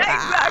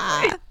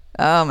 Exactly.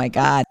 Oh my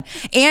God.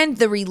 And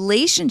the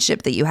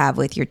relationship that you have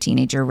with your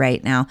teenager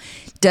right now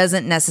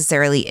doesn't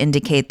necessarily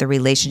indicate the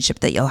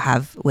relationship that you'll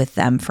have with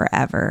them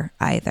forever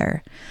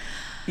either.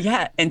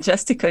 Yeah. And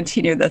just to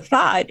continue the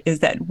thought is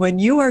that when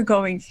you are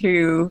going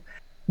through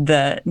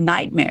the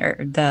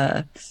nightmare,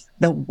 the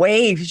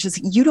wave,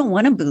 you don't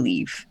want to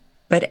believe.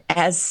 But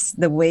as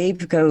the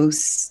wave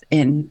goes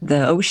and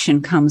the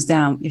ocean comes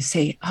down, you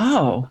say,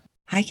 oh,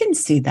 I can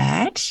see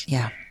that.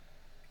 Yeah.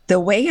 The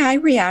way I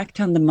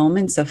react on the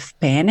moments of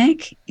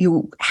panic,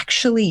 you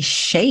actually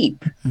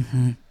shape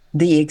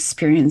the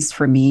experience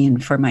for me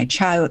and for my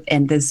child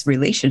and this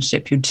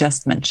relationship you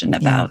just mentioned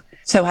about. Yeah.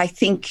 So I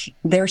think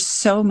there's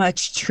so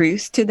much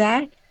truth to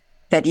that.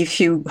 that if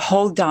you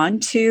hold on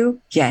to,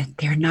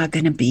 they're not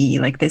going to be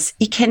like this.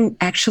 It can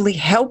actually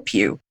help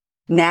you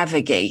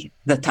navigate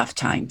the tough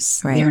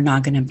times. Right. They're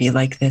not going to be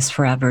like this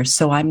forever.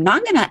 So I'm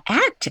not going to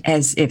act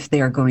as if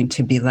they're going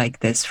to be like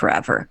this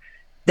forever.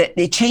 That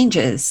it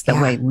changes the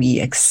way we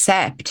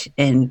accept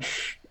and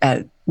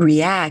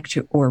react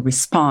or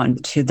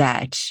respond to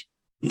that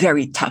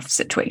very tough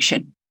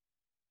situation.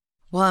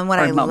 Well, and what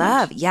I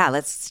love,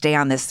 let's stay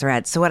on this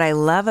thread. So what I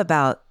love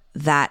about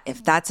that,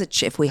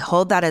 if we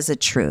hold that as a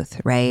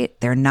truth, right?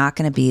 They're not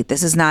going to be,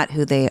 this is not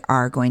who they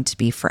are going to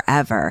be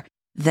forever.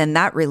 Then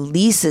that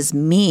releases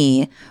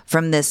me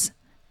from this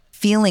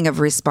feeling of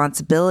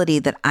responsibility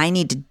that I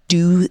need to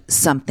do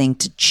something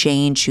to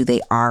change who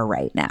they are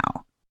right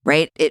now,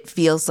 right? It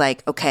feels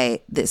like,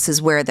 okay, this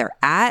is where they're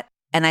at.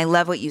 And I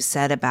love what you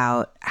said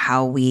about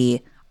how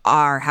we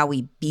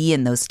be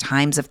in those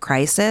times of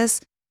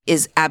crisis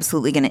is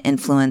absolutely going to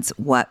influence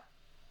what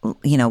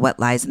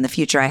lies in the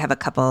future. I have a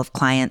couple of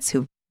clients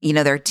who,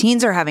 their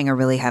teens are having a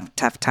really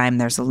tough time.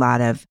 There's a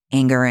lot of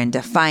anger and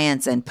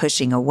defiance and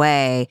pushing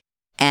away.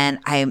 And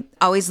I'm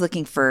always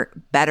looking for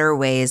better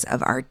ways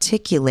of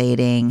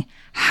articulating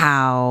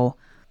how,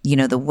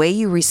 the way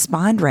you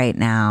respond right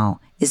now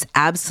is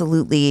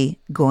absolutely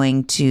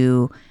going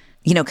to,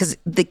 because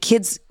the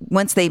kids,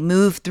 once they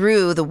move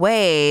through the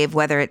wave,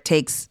 whether it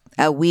takes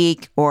a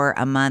week or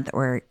a month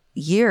or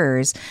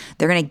years,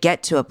 they're going to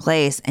get to a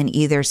place and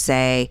either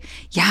say,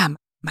 yeah,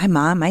 my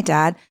mom, my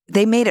dad,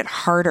 they made it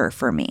harder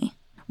for me,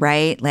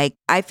 right? Like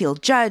I feel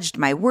judged.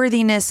 My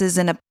worthiness is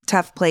in a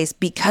tough place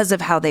because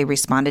of how they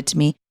responded to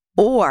me.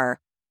 Or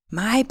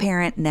my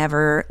parent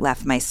never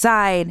left my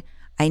side.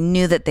 I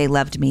knew that they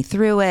loved me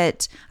through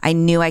it. I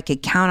knew I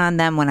could count on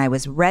them when I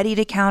was ready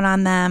to count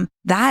on them.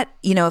 That,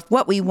 if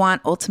what we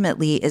want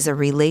ultimately is a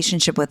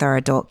relationship with our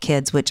adult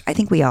kids, which I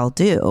think we all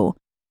do,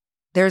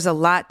 there's a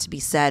lot to be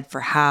said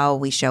for how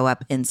we show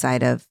up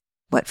inside of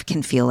what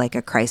can feel like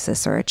a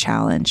crisis or a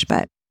challenge.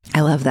 But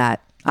I love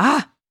that.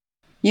 I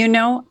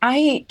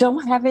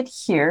don't have it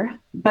here,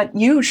 but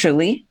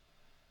usually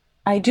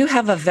I do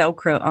have a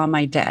Velcro on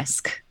my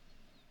desk.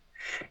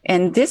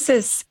 And this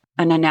is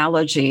an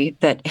analogy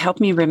that helped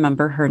me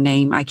remember her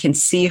name. I can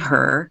see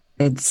her.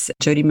 It's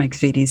Jody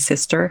McVitie's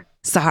sister.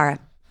 Sahara.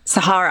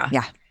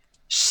 Yeah.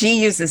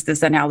 She uses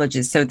this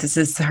analogy. So this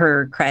is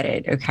her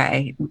credit.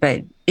 Okay.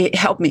 But it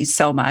helped me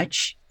so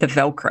much. The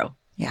Velcro.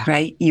 Yeah.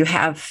 Right. You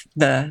have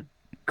the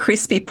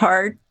crispy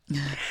part.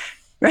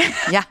 Right?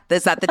 Yeah.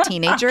 Is that the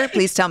teenager?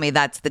 Please tell me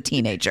that's the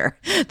teenager.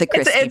 The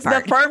crispy it's part.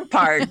 It's the firm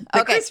part.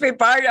 The crispy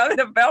part of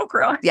the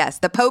Velcro. Yes.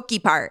 The pokey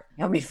part.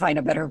 Help me find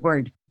a better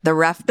word. The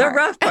rough part. The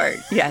rough part.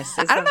 Yes.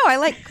 I don't know. I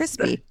like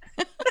crispy.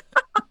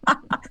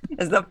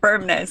 Is the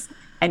firmness.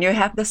 And you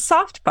have the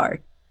soft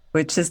part,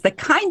 which is the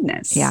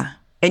kindness. Yeah.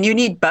 And you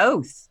need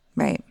both.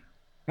 Right.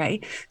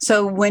 Right.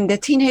 So when the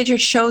teenager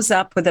shows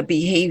up with a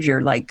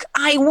behavior like,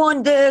 I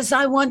want this,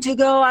 I want to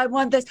go, I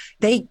want this,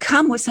 they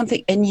come with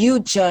something and you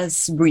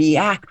just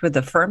react with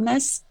the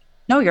firmness.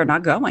 No, you're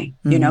not going,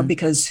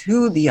 because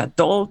who the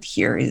adult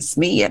here is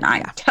me. And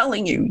I'm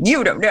telling you,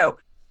 you don't know.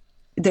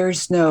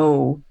 There's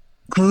no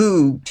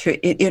glue to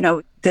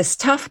it. This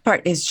tough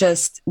part is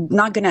just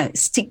not going to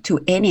stick to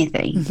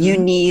anything. Mm-hmm. You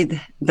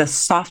need the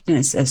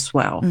softness as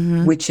well,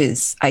 which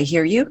is, I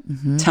hear you.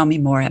 Mm-hmm. Tell me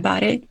more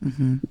about it.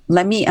 Mm-hmm.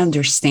 Let me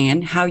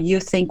understand how you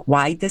think,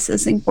 why this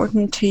is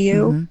important to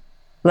you. Mm-hmm.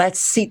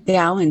 Let's sit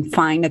down and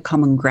find a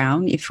common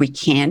ground. If we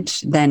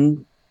can't,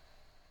 then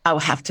I'll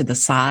have to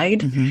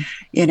decide.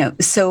 Mm-hmm.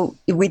 So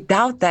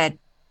without that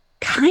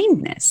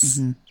kindness,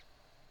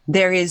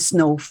 there is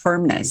no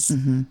firmness.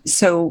 Mm-hmm.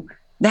 So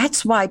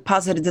that's why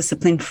positive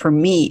discipline for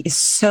me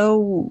is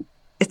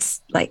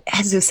it's like,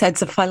 as you said,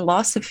 it's a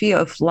philosophy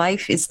of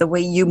life. It's the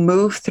way you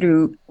move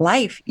through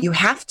life. You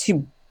have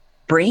to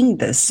bring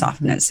this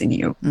softness in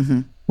you,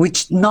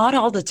 which not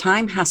all the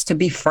time has to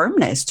be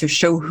firmness to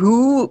show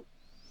who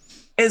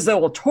is the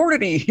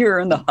authority here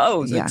in the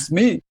house. Yeah. It's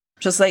me.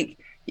 Just like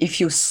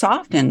if you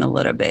soften a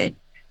little bit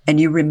and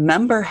you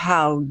remember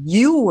how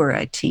you were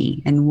a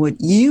teen and what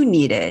you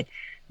needed,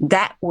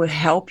 that would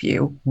help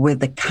you with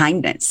the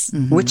kindness,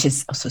 which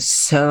is also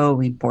so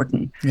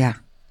important. Yeah.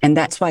 And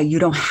that's why you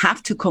don't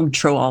have to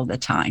control all the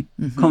time.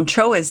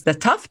 Control is the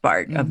tough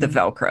part of the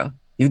Velcro.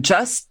 You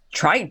just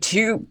try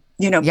to,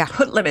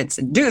 put limits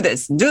and do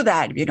this and do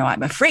that.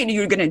 I'm afraid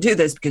you're going to do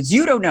this because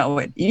you don't know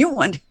it. You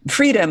want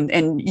freedom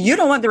and you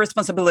don't want the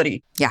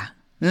responsibility. Yeah.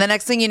 And the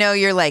next thing you know,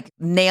 you're like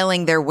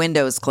nailing their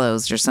windows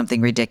closed or something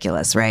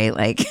ridiculous, right?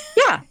 Like,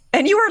 yeah.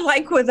 And you were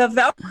like with a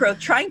Velcro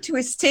trying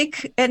to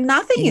stick and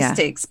nothing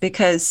sticks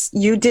because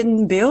you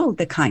didn't build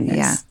the kindness.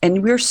 Yeah.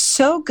 And we're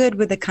so good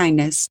with the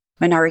kindness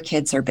when our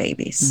kids are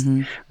babies,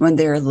 when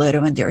they're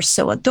little and they're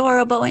so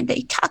adorable and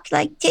they talk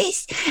like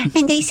this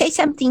and they say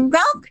something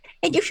wrong.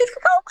 And you feel,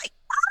 oh my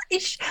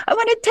gosh, I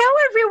want to tell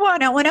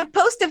everyone, I want to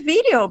post a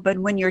video. But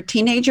when your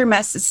teenager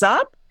messes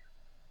up,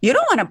 you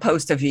don't want to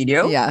post a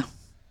video. Yeah.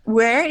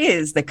 Where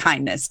is the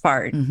kindness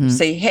part?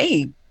 Say,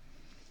 hey,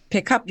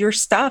 pick up your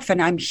stuff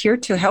and I'm here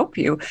to help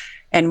you.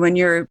 And when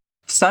your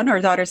son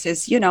or daughter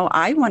says,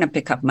 I want to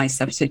pick up my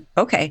stuff. So,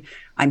 okay,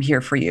 I'm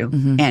here for you.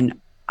 And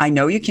I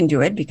know you can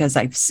do it because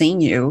I've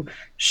seen you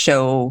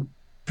show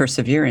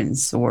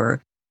perseverance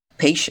or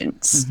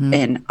patience.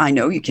 And I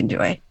know you can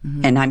do it.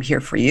 And I'm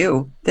here for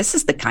you. This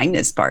is the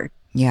kindness part.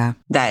 Yeah.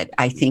 That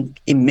I think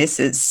it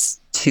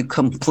misses to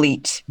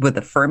complete with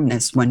the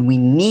firmness when we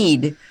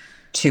need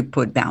to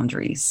put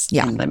boundaries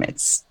and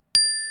limits.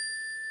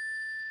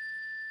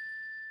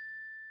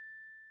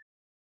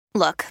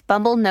 Look,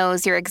 Bumble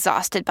knows you're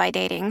exhausted by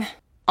dating.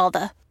 All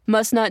the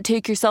must not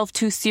take yourself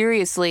too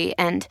seriously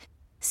and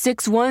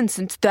 6'1"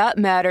 since that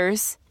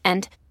matters.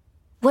 And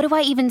what do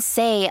I even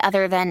say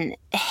other than,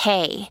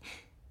 hey?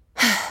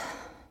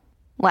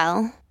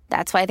 Well,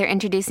 that's why they're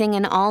introducing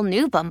an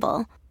all-new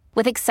Bumble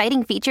with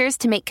exciting features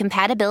to make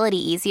compatibility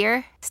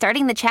easier,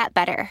 starting the chat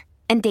better,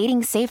 and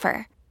dating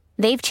safer.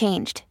 They've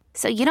changed,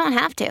 so you don't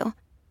have to.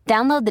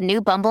 Download the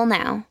new Bumble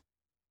now.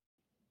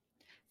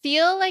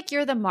 Feel like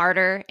you're the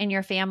martyr in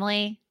your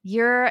family?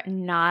 You're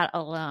not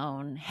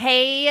alone.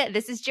 Hey,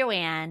 this is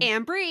Joanne.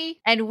 And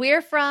Bree. And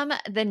we're from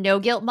the No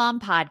Guilt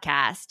Mom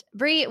podcast.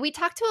 Bree, we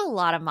talk to a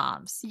lot of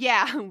moms.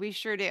 Yeah, we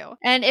sure do.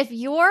 And if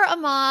you're a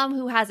mom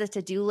who has a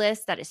to-do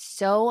list that is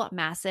so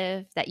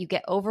massive that you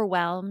get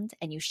overwhelmed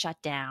and you shut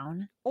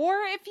down, or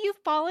if you've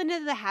fallen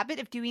into the habit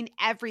of doing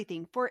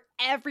everything for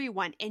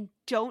everyone and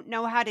don't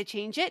know how to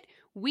change it,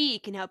 we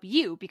can help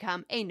you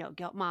become a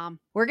no-guilt mom.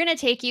 we're going to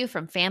take you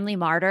from family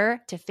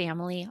martyr to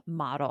family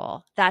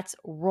model. That's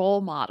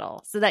role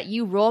model, so that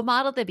you role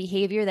model the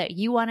behavior that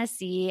you want to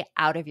see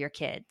out of your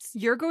kids.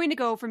 You're going to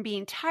go from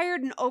being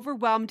tired and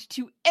overwhelmed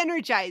to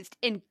energized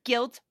and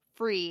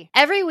guilt-free.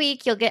 Every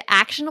week, you'll get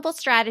actionable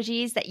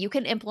strategies that you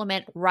can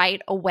implement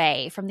right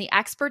away from the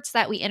experts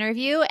that we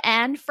interview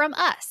and from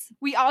us.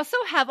 We also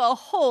have a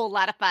whole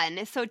lot of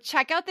fun, so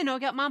check out the No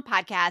Guilt Mom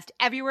podcast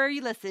everywhere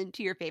you listen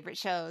to your favorite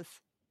shows.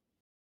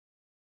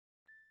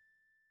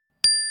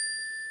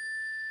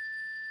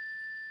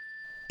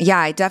 Yeah,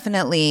 I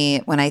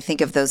definitely, when I think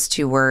of those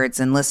two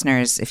words, and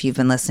listeners, if you've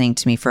been listening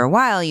to me for a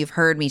while, you've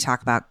heard me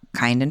talk about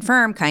kind and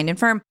firm, kind and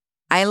firm.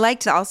 I like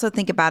to also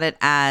think about it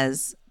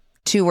as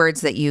two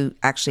words that you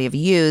actually have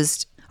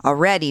used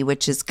already,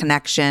 which is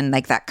connection.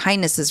 Like that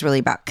kindness is really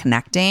about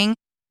connecting.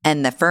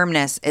 And the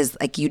firmness is,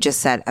 like you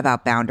just said,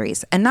 about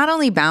boundaries. And not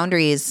only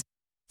boundaries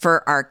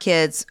for our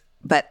kids,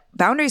 but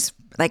boundaries,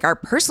 like our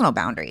personal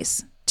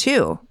boundaries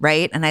too,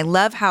 right? And I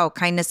love how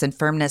kindness and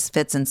firmness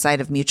fits inside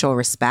of mutual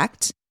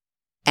respect.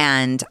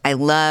 And I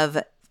love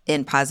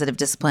in positive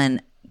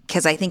discipline,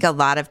 because I think a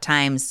lot of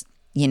times,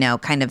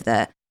 kind of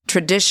the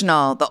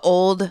traditional, the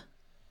old,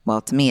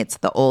 well, to me, it's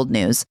the old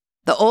news.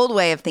 The old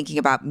way of thinking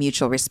about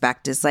mutual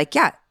respect is like,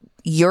 yeah,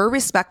 you're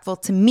respectful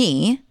to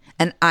me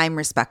and I'm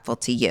respectful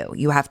to you.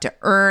 You have to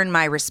earn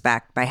my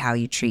respect by how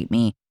you treat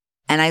me.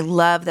 And I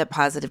love that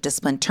positive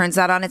discipline turns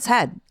that on its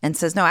head and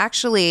says, no,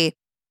 actually,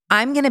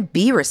 I'm going to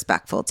be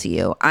respectful to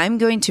you. I'm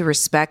going to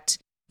respect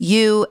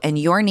you and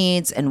your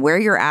needs and where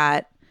you're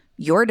at,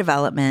 your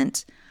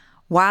development,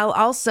 while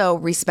also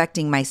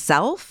respecting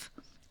myself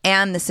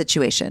and the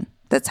situation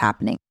that's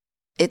happening.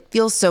 It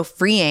feels so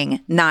freeing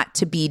not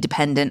to be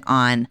dependent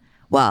on,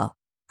 well,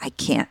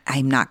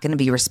 I'm not going to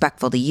be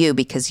respectful to you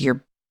because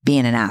you're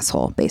being an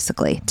asshole,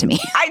 basically, to me.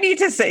 I need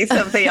to say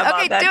something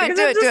about that because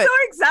I'm just so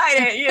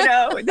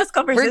excited. This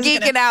conversation. We're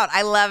geeking out.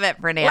 I love it,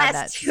 Fernanda.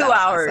 Last 2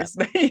 hours,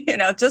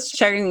 awesome. Just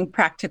sharing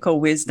practical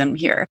wisdom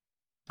here.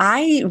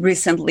 I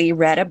recently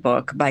read a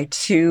book by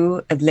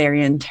two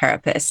Adlerian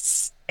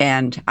therapists,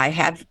 and I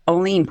have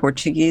only in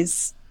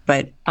Portuguese,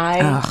 but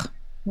I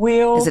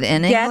will Is it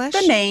in get English?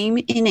 the name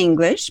in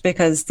English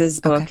because this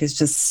book is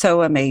just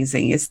so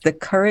amazing. It's The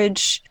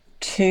Courage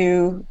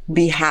to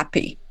Be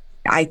Happy.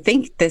 I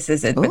think this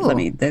is it, but let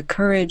me, the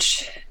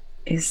courage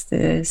is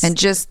this. And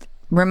just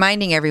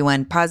reminding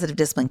everyone, positive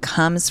discipline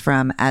comes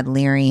from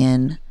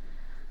Adlerian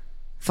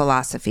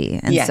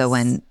philosophy. And so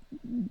when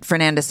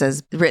Fernanda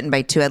says written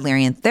by two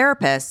Adlerian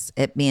therapists,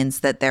 it means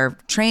that they're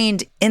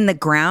trained in the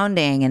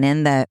grounding and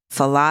in the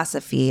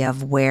philosophy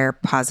of where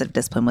positive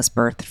discipline was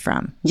birthed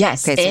from.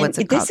 Yes. Okay, so and what's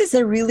it called? This is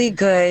a really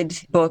good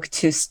book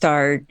to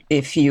start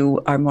if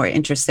you are more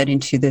interested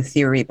into the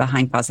theory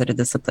behind positive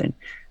discipline.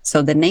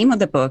 So the name of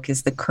the book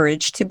is The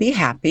Courage to Be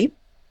Happy.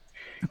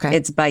 Okay.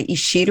 It's by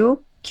Ishiro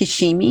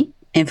Kishimi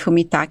and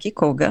Fumitaki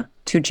Koga,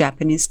 two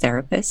Japanese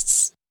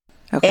therapists.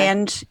 Okay.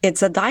 And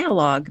it's a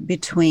dialogue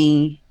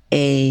between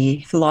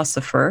a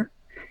philosopher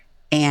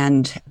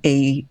and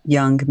a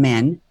young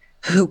man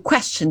who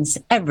questions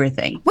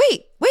everything.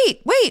 Wait.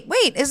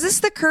 Is this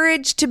The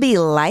Courage to Be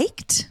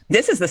Liked?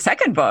 This is the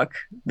second book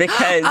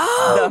because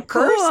the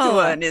first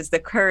one is The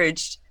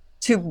Courage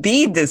to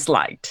Be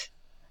Disliked.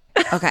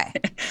 Okay.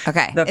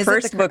 The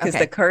first book is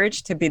The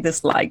Courage to Be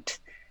Disliked.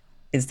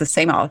 Is the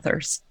same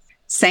authors,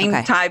 same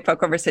type of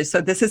conversation.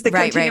 So this is the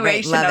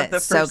continuation of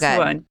the first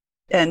one.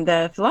 And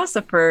the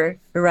philosopher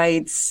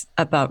writes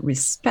about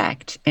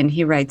respect, and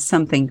he writes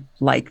something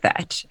like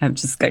that. I'm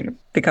just going to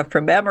pick up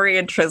from memory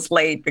and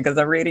translate because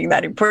I'm reading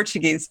that in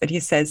Portuguese. But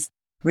he says,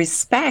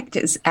 respect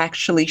is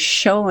actually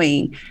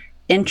showing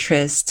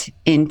interest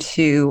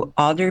into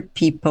other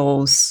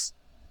people's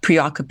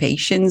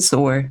preoccupations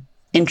or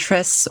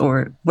interests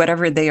or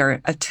whatever they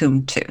are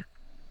attuned to.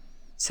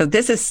 So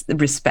this is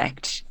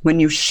respect. When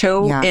you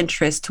show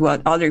interest to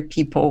what other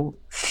people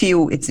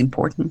feel it's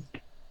important.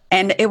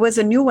 And it was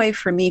a new way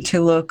for me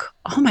to look,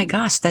 oh my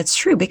gosh, that's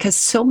true. Because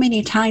so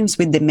many times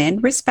we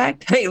demand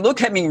respect. Hey,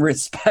 look at me,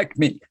 respect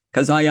me,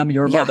 because I am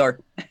your mother.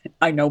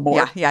 I know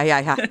more.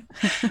 Yeah.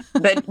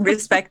 But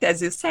respect,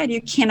 as you said,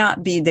 you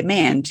cannot be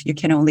demand. You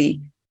can only,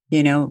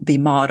 be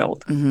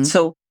modeled. Mm-hmm.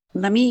 So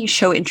let me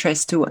show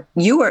interest to what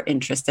you are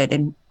interested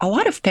in. A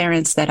lot of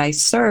parents that I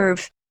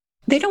serve,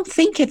 they don't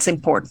think it's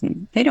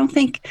important. They don't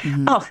think,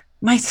 oh,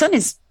 my son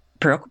is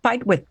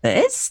preoccupied with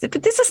this,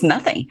 but this is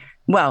nothing.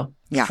 Well,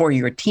 for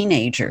your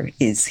teenager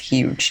is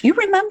huge. You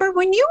remember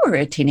when you were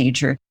a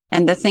teenager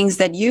and the things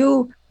that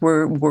you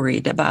were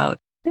worried about,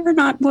 they're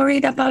not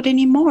worried about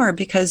anymore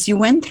because you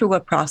went through a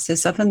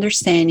process of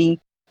understanding,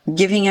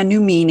 giving a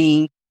new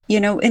meaning,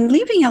 and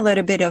living a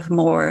little bit of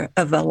more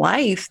of a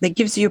life that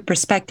gives you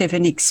perspective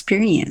and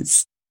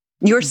experience.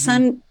 Your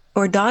son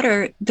or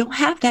daughter don't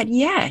have that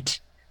yet.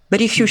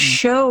 But if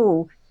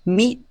you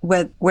meet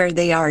where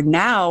they are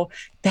now,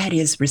 that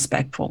is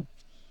respectful.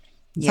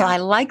 So I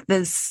like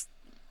this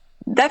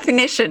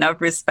definition of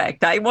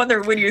respect. I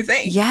wonder what you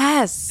think.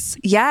 Yes,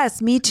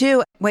 me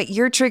too. What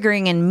you're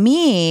triggering in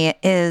me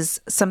is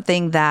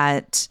something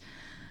that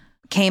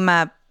came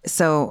up.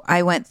 So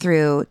I went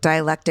through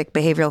dialectic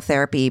behavioral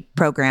therapy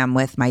program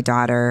with my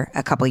daughter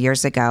a couple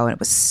years ago, and it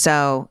was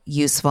so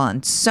useful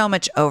and so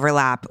much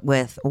overlap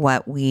with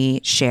what we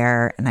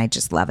share, and I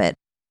just love it.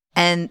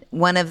 And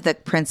one of the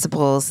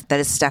principles that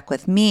has stuck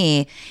with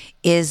me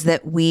is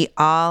that we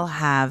all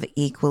have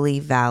equally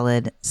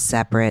valid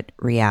separate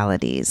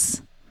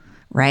realities,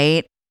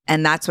 right?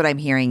 And that's what I'm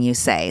hearing you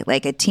say.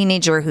 Like a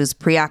teenager who's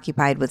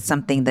preoccupied with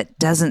something that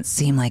doesn't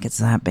seem like it's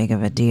that big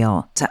of a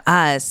deal to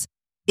us,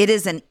 it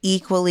is an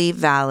equally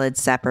valid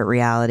separate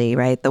reality,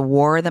 right? The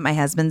war that my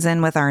husband's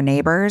in with our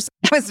neighbors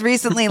was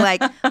recently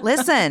like,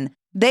 listen,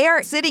 they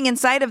are sitting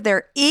inside of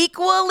their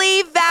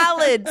equally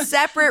valid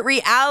separate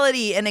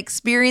reality and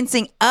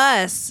experiencing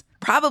us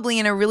probably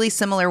in a really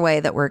similar way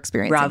that we're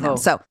experiencing them.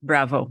 So,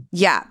 bravo.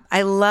 Yeah,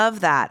 I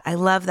love that.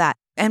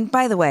 And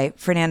by the way,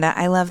 Fernanda,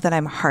 I love that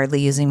I'm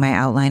hardly using my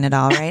outline at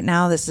all right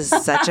now. This is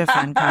such a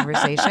fun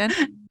conversation.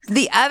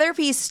 The other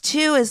piece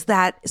too is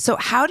that, so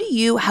how do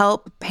you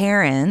help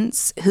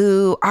parents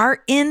who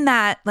are in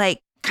that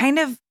kind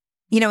of,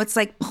 it's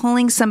like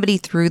pulling somebody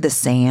through the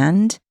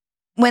sand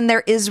when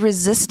there is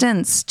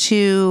resistance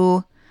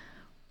to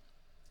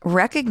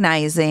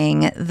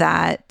recognizing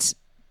that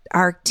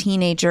our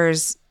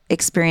teenagers'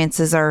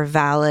 experiences are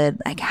valid?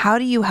 Like, how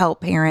do you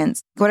help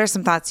parents? What are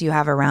some thoughts you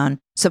have around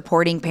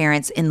supporting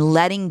parents in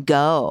letting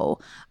go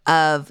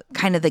of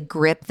kind of the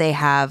grip they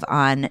have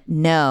on,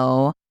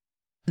 no,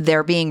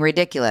 they're being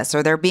ridiculous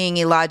or they're being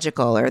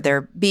illogical or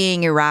they're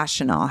being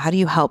irrational? How do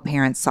you help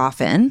parents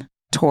soften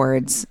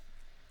towards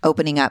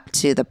opening up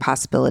to the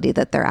possibility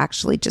that they're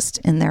actually just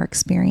in their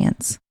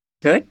experience?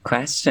 Good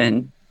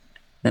question.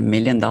 The $1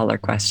 million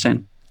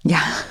question.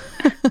 Yeah.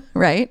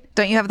 Right?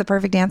 Don't you have the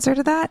perfect answer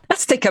to that?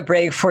 Let's take a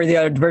break for the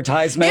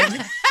advertisement.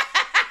 Yeah.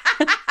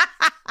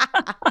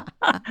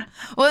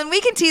 Well, and we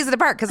can tease it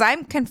apart because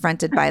I'm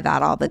confronted by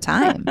that all the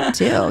time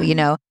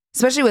too,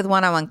 especially with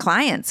one-on-one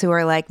clients who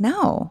are like,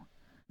 no,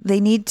 they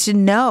need to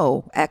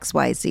know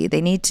XYZ.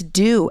 They need to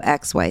do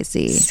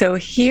XYZ. So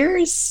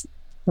here's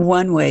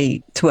one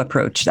way to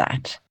approach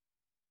that.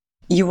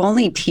 You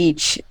only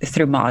teach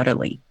through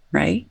modeling,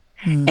 right?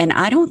 And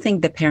I don't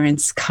think the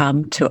parents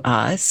come to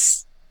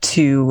us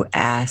to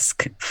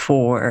ask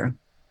for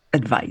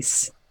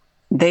advice.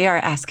 They are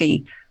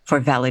asking for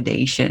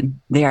validation.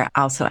 They are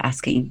also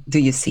asking, do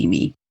you see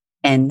me?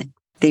 And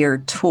their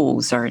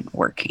tools aren't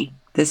working.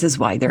 This is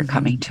why they're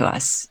coming to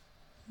us.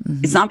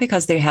 It's not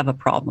because they have a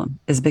problem.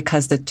 It's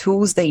because the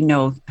tools they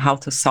know how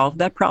to solve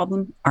that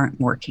problem aren't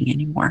working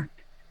anymore.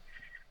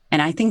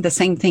 And I think the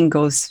same thing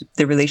goes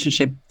the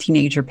relationship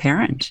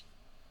teenager-parent.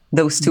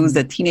 Those tools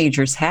that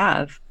teenagers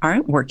have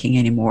aren't working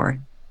anymore.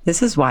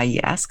 This is why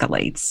it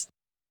escalates.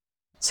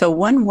 So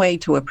one way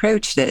to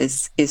approach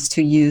this is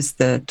to use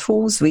the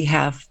tools we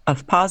have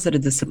of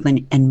positive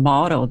discipline and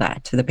model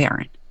that to the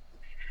parent.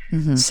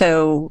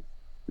 So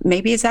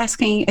maybe it's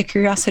asking a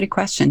curiosity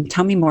question.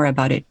 Tell me more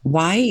about it.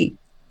 Why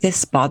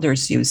this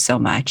bothers you so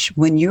much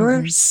when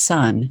your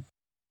son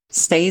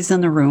stays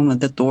in the room with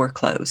the door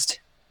closed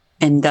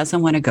and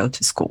doesn't want to go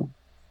to school?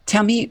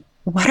 Tell me,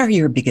 what are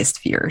your biggest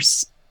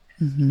fears?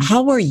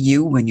 How were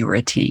you when you were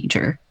a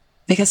teenager?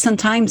 Because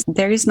sometimes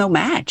there is no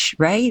match,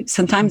 right?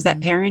 Sometimes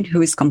that parent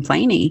who is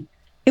complaining,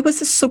 it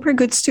was a super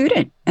good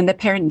student and the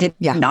parent did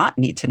not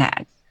need to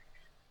nag.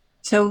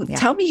 So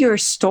tell me your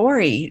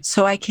story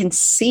so I can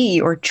see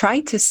or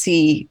try to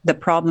see the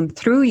problem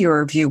through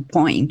your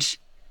viewpoint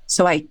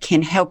so I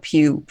can help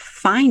you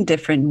find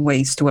different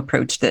ways to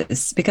approach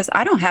this, because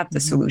I don't have the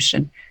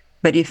solution.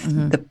 But if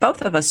the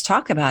both of us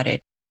talk about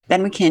it,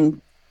 then we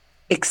can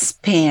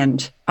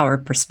expand our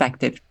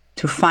perspective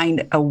to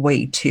find a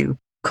way to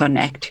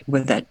connect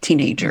with that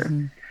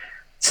teenager.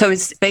 So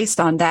it's based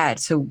on that.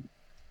 So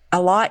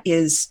a lot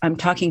is I'm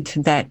talking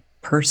to that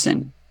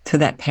person, to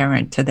that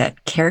parent, to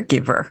that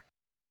caregiver.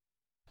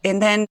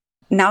 And then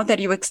now that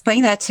you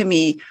explain that to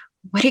me,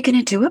 what are you going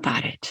to do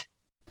about it?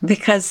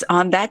 Because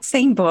on that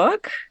same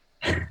book,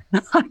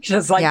 I'm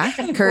just like,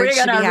 we're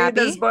going to read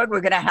this book.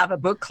 We're going to have a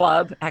book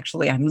club.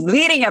 Actually, I'm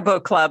leading a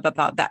book club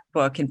about that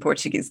book in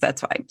Portuguese.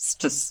 That's why it's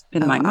just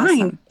in my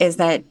mind, is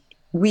that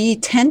we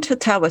tend to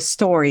tell a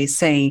story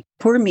saying,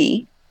 for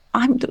me,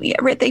 I'm doing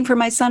everything for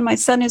my son. My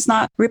son is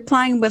not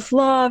replying with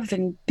love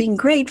and being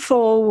grateful,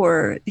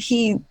 or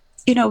he,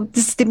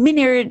 this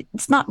demeanor,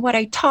 it's not what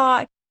I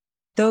taught.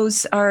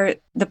 Those are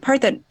the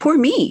part that, poor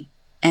me.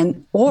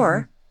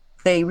 Or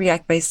they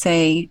react by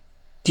saying,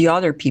 the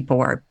other people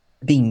are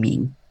being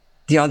mean.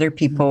 The other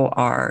people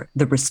are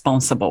the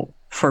responsible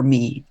for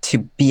me to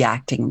be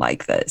acting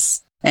like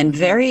this. And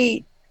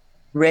very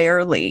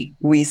rarely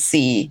we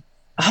see,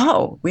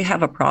 we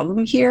have a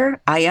problem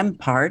here. I am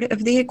part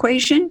of the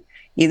equation.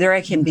 Either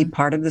I can be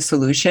part of the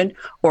solution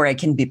or I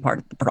can be part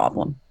of the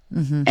problem.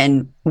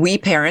 And we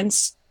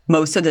parents,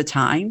 most of the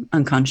time,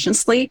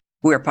 unconsciously,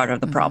 we're part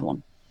of the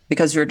problem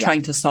because we're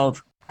trying to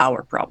solve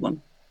our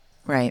problem.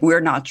 Right.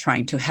 We're not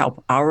trying to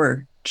help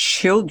our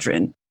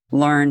children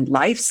learn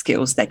life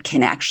skills that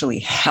can actually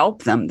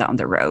help them down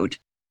the road.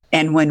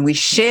 And when we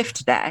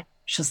shift that,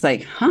 it's just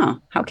like, how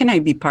can I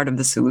be part of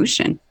the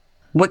solution?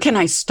 What can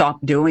I stop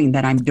doing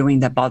that I'm doing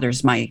that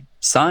bothers my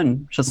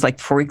son? Just like,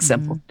 for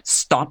example,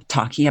 stop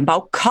talking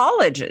about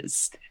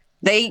colleges.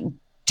 They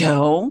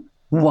don't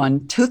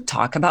want to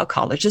talk about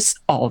colleges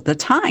all the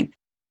time.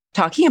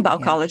 Talking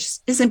about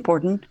colleges is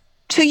important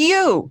to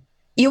you.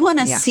 You want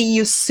to see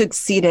you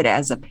succeeded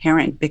as a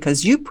parent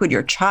because you put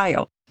your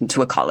child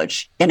into a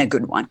college and a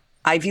good one.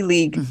 Ivy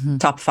League,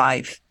 top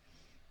 5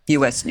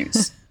 U.S.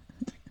 news.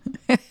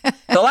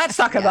 So let's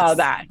talk about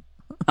that.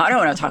 I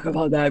don't want to talk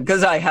about that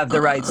because I have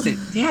the rights to.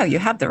 Yeah, you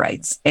have the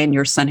rights. And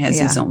your son has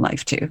his own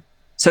life too.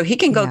 So he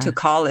can go to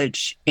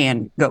college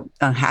and go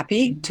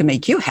unhappy to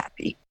make you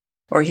happy.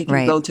 Or he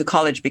can go to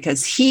college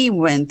because he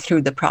went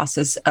through the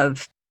process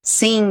of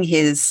seeing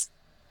his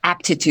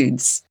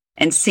aptitudes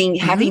and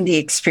having the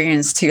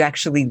experience to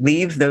actually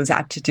leave those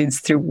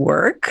aptitudes through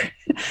work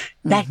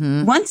that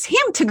wants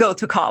him to go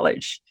to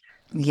college.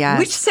 Yes.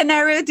 Which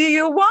scenario do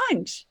you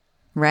want?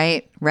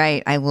 Right.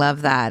 I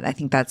love that. I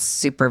think that's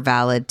super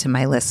valid to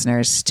my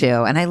listeners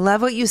too. And I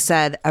love what you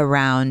said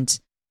around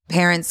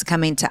parents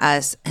coming to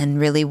us and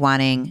really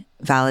wanting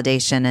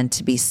validation and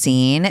to be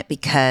seen,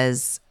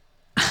 because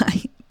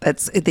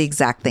that's the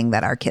exact thing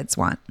that our kids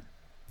want,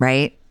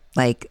 right?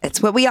 Like,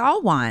 it's what we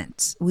all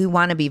want. We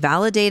want to be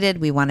validated.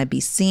 We want to be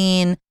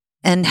seen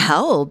and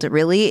held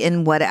really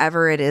in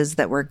whatever it is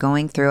that we're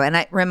going through. And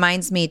it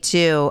reminds me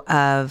too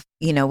of,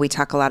 we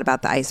talk a lot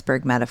about the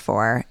iceberg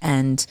metaphor,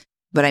 and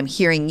what I'm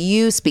hearing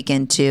you speak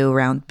into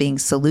around being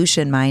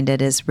solution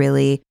minded is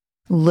really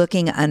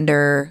looking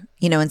under,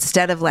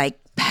 instead of like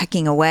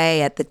pecking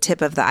away at the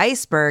tip of the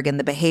iceberg and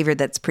the behavior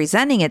that's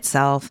presenting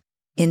itself,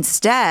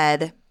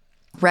 instead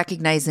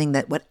recognizing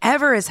that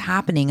whatever is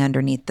happening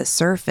underneath the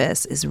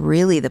surface is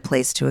really the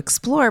place to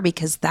explore,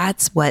 because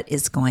that's what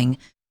is going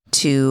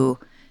to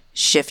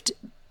shift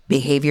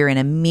behavior in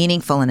a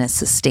meaningful and a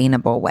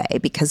sustainable way,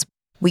 because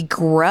we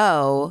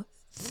grow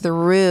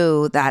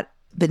through that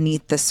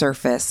beneath the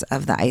surface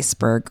of the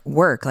iceberg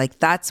work. Like,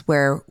 that's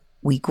where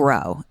we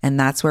grow and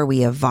that's where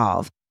we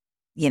evolve.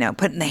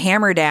 Putting the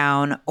hammer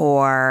down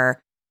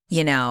or,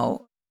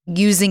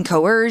 using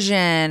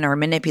coercion or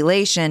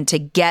manipulation to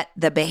get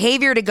the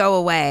behavior to go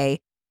away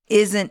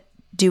isn't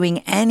doing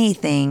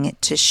anything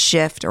to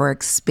shift or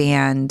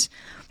expand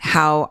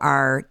how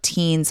our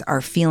teens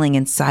are feeling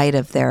inside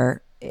of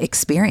their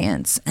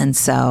experience. And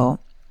so,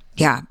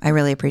 I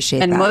really appreciate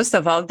that. And most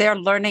of all, they're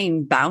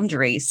learning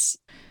boundaries.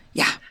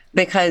 Yeah.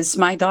 Because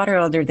my daughter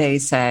the other day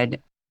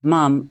said,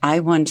 Mom,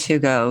 I want to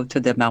go to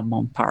the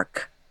Belmont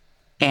Park.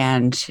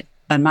 And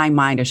in my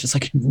mind, it's just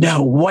like,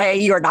 no way,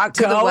 you're not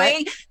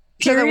going.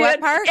 To the what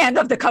park? End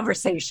of the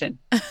conversation.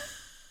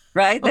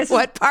 Right?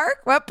 What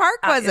park? What park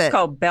was it? It's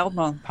called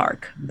Belmont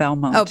Park.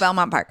 Belmont. Oh,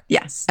 Belmont Park.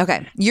 Yes.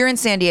 Okay. You're in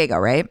San Diego,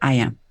 right? I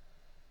am.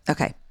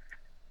 Okay.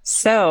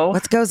 So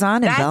what goes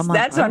on in Belmont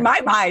That's Park? on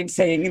my mind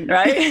saying,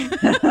 right?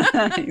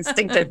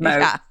 Instinctive mode.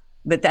 Yeah.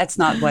 But that's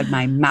not what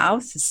my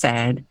mouth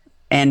said.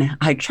 And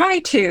I try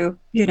to,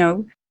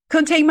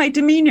 contain my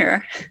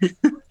demeanor.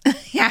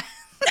 Yeah.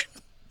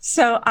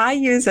 So I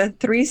use a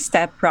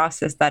 3-step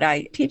process that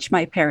I teach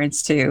my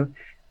parents to,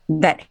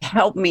 that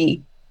help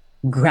me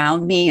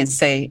ground me and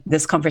say,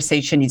 this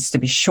conversation needs to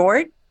be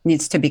short,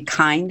 needs to be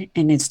kind,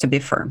 and needs to be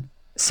firm.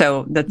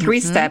 So the 3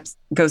 steps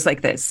goes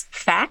like this: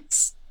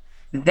 facts,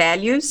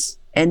 values,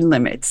 and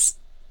limits.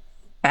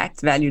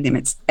 Facts, value,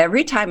 limits.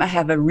 Every time I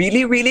have a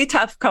really, really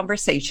tough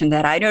conversation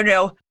that I don't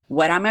know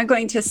what am I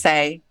going to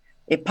say,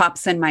 it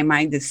pops in my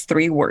mind these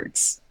 3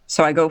 words.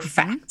 So I go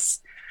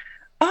facts.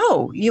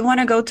 Oh, you want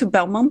to go to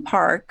Belmont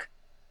Park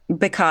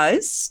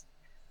because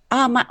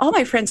all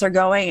my friends are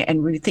going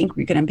and we think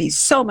we're going to be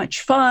so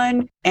much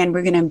fun. And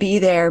we're going to be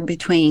there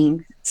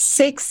between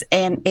 6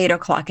 and 8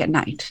 o'clock at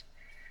night.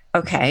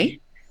 Okay.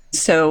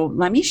 So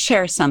let me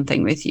share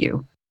something with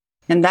you.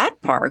 In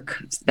that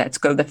park, let's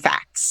go the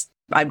facts.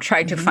 I'm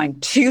trying to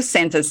find 2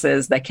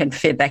 sentences that can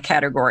fit that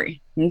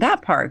category. In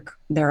that park,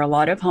 there are a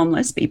lot of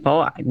homeless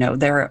people. I know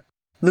there are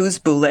loose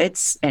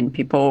bullets and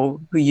people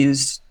who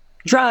use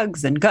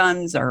drugs and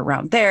guns are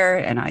around there.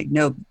 And I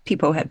know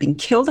people have been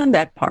killed in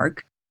that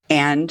park.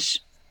 And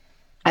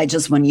I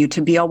just want you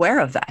to be aware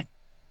of that.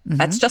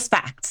 That's just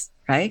facts,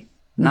 right?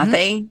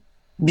 Nothing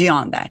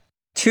beyond that.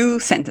 2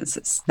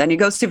 sentences. Then it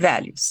goes to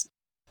values.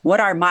 What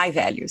are my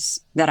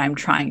values that I'm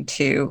trying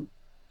to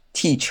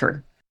teach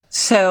her?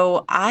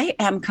 So I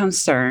am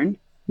concerned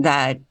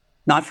that,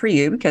 not for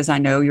you, because I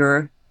know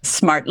you're a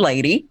smart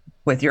lady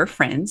with your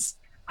friends.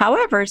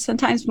 However,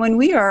 sometimes when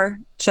we are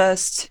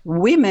just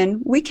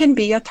women, we can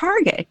be a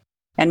target.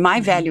 And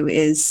my value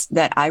is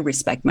that I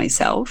respect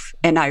myself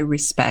and I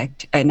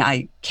respect and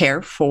I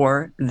care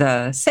for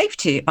the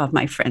safety of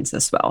my friends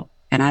as well.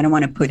 And I don't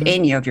want to put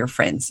any of your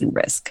friends in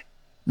risk.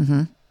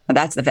 But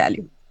that's the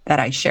value that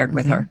I shared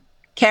with her.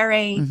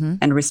 Caring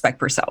and respect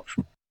for self.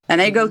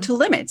 And they go to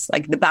limits,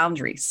 like the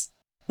boundaries.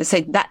 They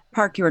say, that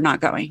park you're not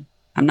going.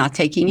 I'm not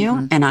taking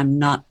you and I'm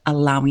not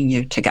allowing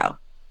you to go.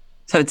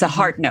 So it's a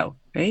hard no,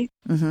 right?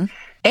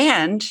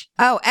 And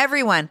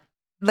everyone,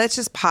 let's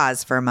just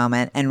pause for a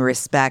moment and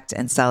respect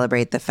and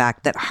celebrate the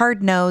fact that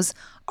hard no's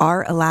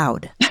are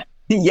allowed.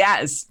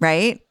 Yes.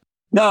 Right?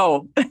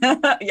 No.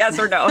 Yes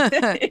or no.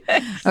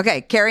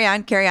 Okay, carry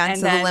on. And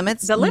so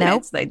the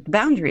limits, like the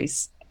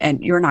boundaries.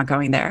 And you're not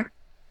going there.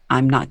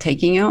 I'm not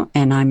taking you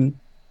and I'm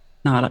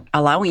not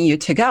allowing you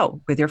to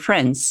go with your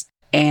friends.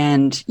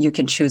 And you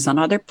can choose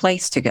another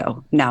place to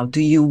go. Now,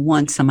 do you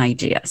want some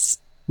ideas?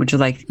 Would you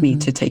like me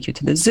to take you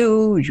to the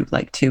zoo? Would you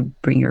like to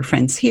bring your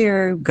friends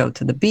here, go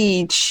to the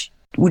beach?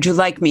 Would you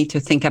like me to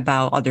think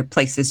about other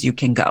places you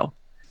can go?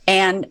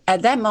 And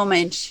at that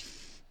moment,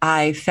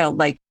 I felt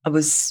like I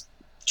was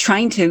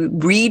trying to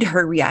read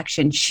her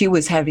reaction. She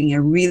was having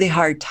a really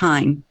hard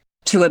time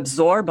to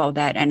absorb all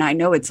that. And I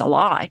know it's a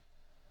lot.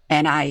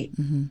 And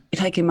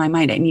like in my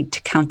mind, I need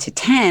to count to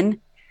 10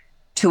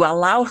 to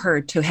allow her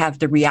to have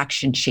the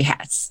reaction she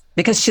has,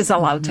 because she's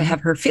allowed to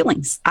have her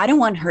feelings. I don't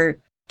want her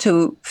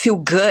to feel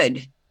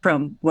good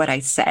from what I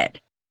said.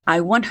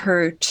 I want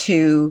her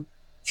to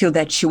feel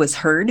that she was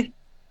heard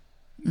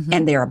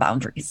and there are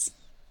boundaries.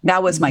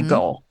 That was my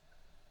goal.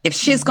 If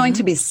she's going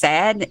to be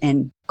sad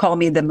and call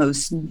me the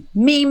most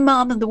mean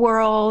mom in the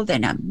world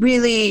and I'm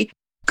really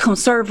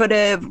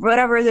conservative,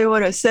 whatever they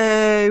want to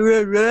say,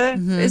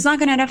 it's not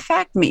going to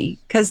affect me,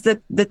 because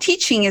the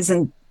teaching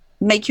isn't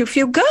make you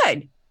feel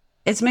good.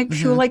 It's make you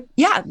feel like,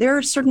 yeah, there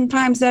are certain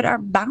times that are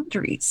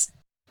boundaries.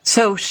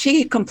 So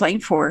she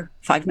complained for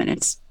 5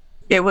 minutes.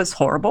 It was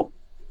horrible.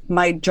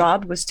 My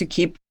job was to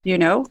keep,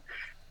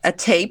 a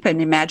tape,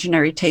 an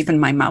imaginary tape in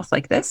my mouth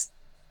like this.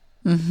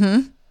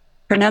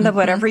 Fernanda,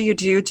 whatever you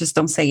do, just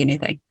don't say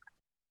anything.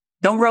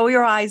 Don't roll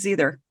your eyes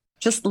either.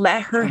 Just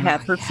let her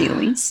have her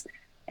feelings.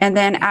 And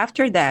then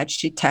after that,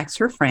 she texted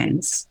her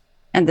friends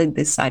and then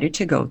decided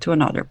to go to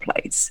another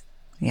place.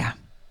 Yeah.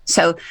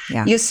 So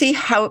you see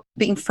how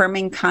being firm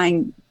and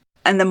kind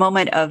in the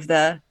moment of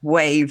the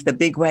wave, the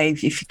big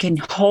wave, if you can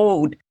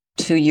hold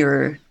to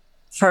your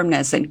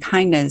firmness and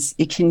kindness,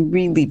 it can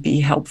really be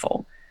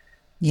helpful.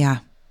 Yeah.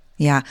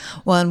 Yeah.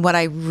 Well, and what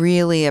I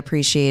really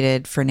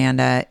appreciated,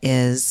 Fernanda,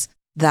 is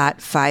that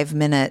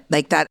 5-minute,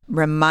 like that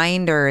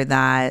reminder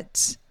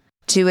that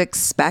to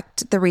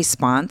expect the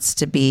response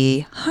to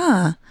be,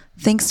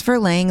 thanks for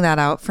laying that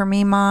out for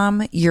me,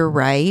 Mom. You're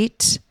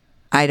right.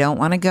 I don't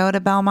want to go to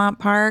Belmont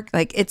Park.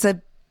 Like, it's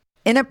a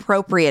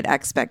inappropriate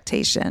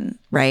expectation,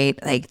 right?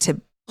 Like, to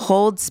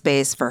hold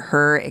space for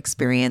her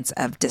experience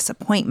of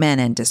disappointment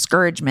and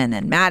discouragement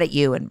and mad at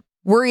you and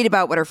worried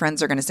about what her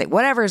friends are going to say,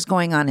 whatever is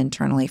going on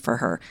internally for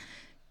her.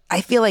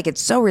 I feel like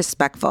it's so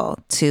respectful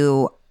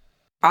to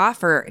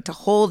offer to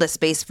hold a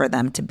space for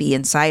them to be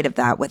inside of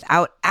that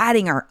without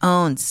adding our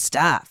own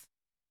stuff.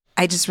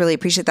 I just really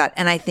appreciate that.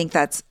 And I think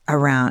that's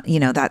around,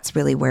 that's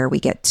really where we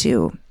get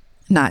to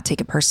not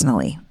take it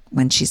personally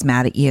when she's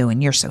mad at you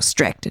and you're so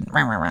strict and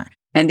rah, rah, rah.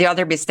 And the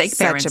other mistake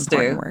parents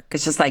do,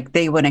 it's just like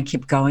they want to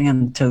keep going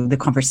into the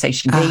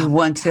conversation. They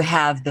want to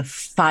have the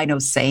final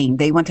saying.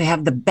 They want to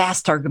have the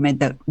best argument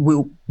that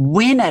will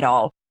win it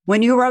all.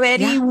 When you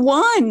already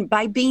won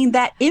by being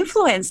that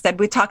influence that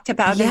we talked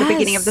about in the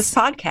beginning of this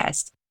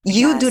podcast.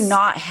 You do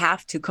not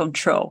have to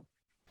control.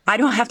 I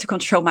don't have to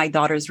control my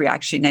daughter's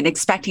reaction and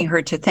expecting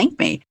her to thank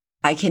me.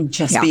 I can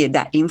just be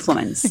that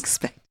influence.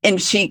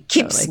 And she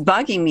keeps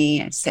bugging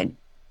me. I said,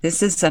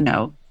 this is a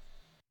no.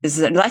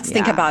 Let's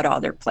think about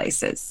other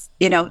places.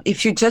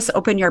 If you just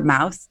open your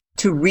mouth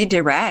to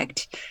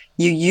redirect,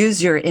 you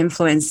use your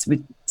influence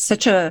with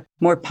such a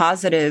more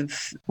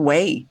positive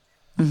way.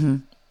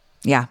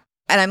 Yeah.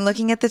 And I'm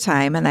looking at the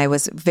time, and I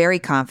was very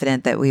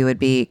confident that we would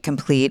be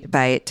complete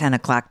by 10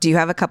 o'clock. Do you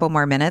have a couple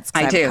more minutes?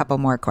 I do. have a couple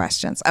more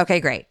questions. Okay,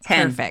 great.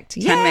 10.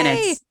 Perfect. 10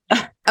 minutes.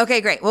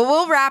 Okay, great. Well,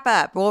 we'll wrap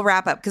up.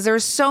 Because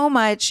there's so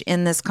much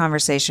in this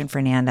conversation,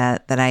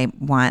 Fernanda, that I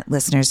want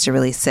listeners to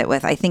really sit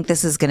with. I think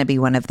this is going to be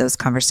one of those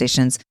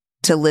conversations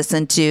to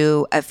listen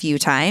to a few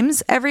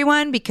times,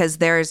 everyone, because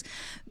there's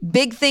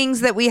big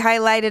things that we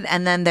highlighted.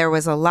 And then there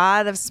was a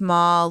lot of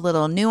small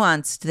little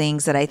nuanced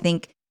things that I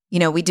think,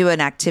 we do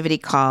an activity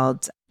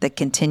called the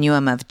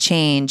Continuum of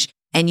Change.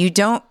 And you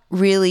don't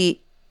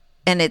really,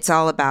 and it's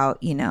all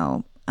about,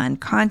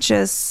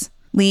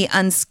 unconsciously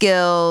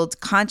unskilled,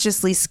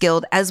 consciously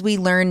skilled as we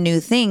learn new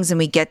things and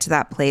we get to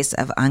that place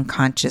of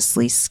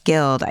unconsciously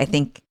skilled. I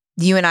think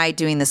you and I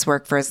doing this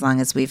work for as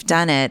long as we've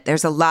done it,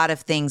 there's a lot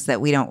of things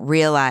that we don't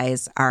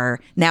realize are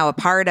now a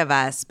part of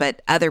us,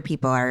 but other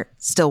people are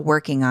still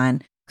working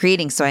on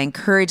creating. So I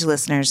encourage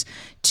listeners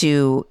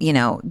to,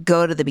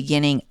 go to the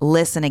beginning,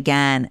 listen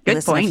again,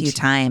 listen a few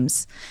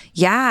times.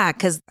 Yeah,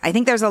 because I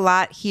think there's a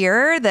lot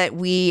here that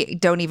we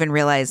don't even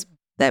realize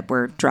that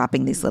we're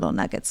dropping these little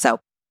nuggets. So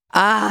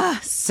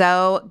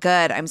so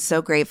good. I'm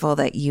so grateful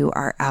that you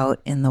are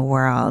out in the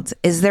world.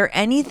 Is there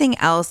anything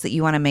else that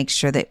you want to make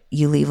sure that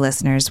you leave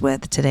listeners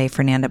with today,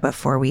 Fernanda,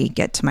 before we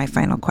get to my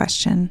final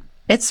question?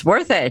 It's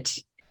worth it.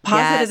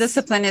 Positive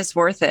discipline is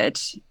worth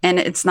it. And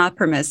it's not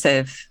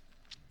permissive.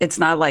 It's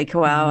not like,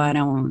 well,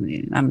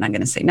 I'm not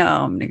going to say no.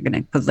 I'm going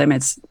to put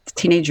limits.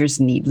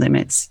 Teenagers need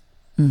limits.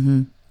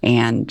 Mm-hmm.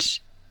 And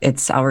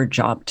it's our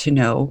job to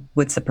know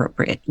what's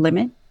appropriate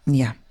limit.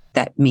 Yeah.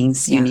 That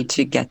means you need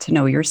to get to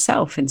know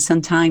yourself. And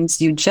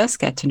sometimes you just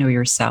get to know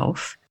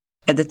yourself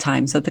at the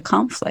times of the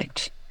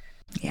conflict.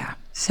 Yeah.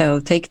 So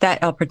take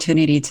that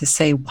opportunity to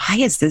say, why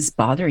is this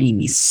bothering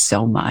me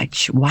so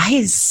much? Why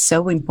is it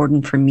so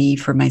important for me,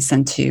 for my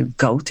son to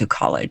go to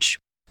college?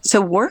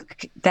 So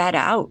work that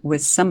out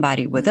with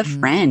somebody, with a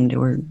friend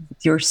or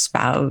your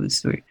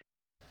spouse or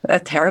a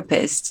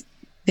therapist,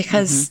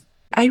 because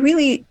I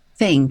really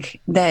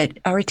think that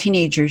our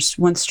teenagers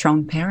want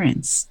strong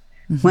parents.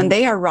 When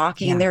they are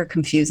rocking and they're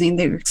confusing,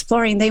 they're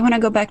exploring, they want to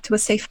go back to a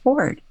safe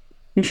board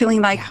and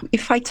feeling like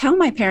if I tell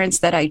my parents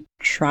that I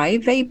try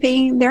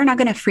vaping, they're not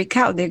going to freak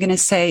out. They're going to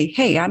say,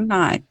 hey, I'm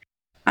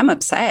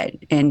upset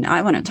and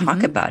I want to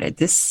talk about it.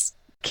 This is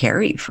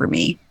scary for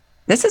me.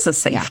 This is a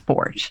safe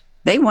board.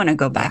 They want to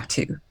go back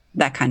to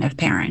that kind of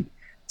parent.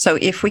 So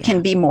if we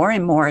can be more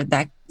and more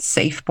that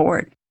safe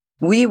board,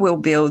 we will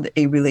build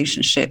a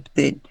relationship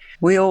that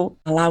will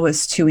allow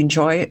us to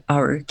enjoy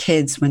our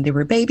kids when they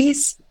were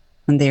babies,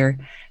 when they're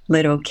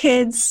little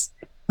kids,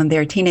 when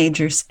they're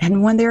teenagers,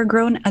 and when they're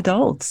grown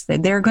adults,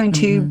 that they're going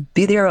to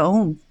be their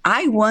own.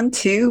 I want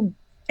to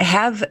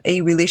have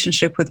a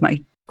relationship with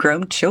my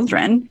grown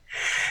children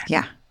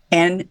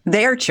and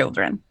their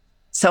children.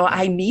 So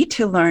I need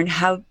to learn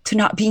how to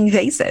not be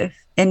invasive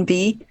and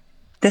be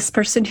this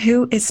person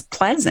who is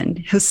pleasant,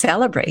 who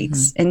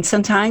celebrates. And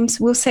sometimes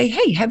we'll say,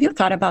 hey, have you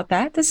thought about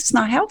that? This is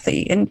not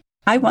healthy. And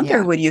I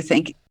wonder what you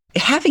think.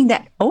 Having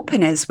that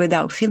openness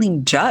without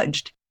feeling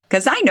judged.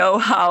 Because I know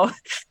how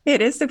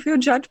it is to feel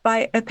judged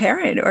by a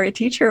parent or a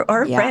teacher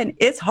or a friend.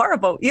 It's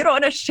horrible. You don't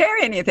want to share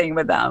anything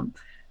with them.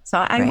 So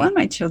I want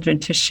my children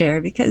to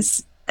share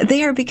because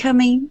they are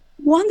becoming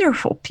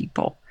wonderful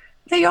people.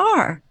 They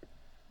are.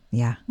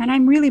 Yeah. And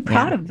I'm really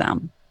proud of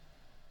them.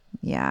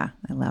 Yeah,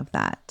 I love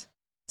that.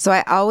 So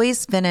I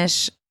always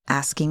finish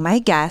asking my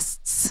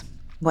guests,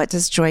 what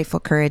does joyful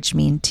courage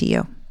mean to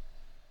you?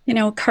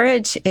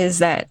 Courage is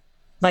that,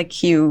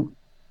 like you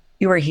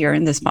are here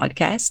in this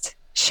podcast,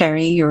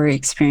 sharing your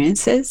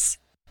experiences,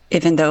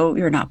 even though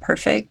you're not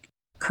perfect.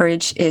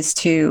 Courage is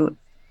to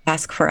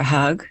ask for a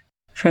hug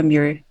from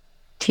your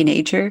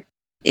teenager.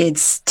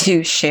 It's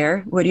to share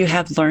what you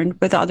have learned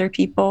with other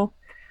people.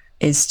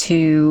 Is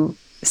to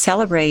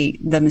celebrate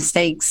the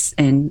mistakes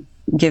and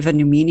give a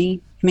new meaning.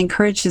 I mean,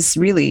 courage is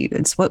really,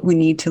 it's what we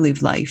need to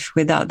live life.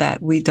 Without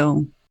that, we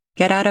don't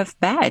get out of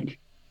bed.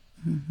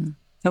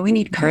 So we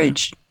need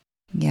courage.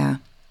 Yeah.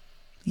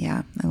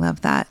 Yeah, I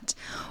love that.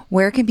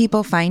 Where can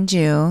people find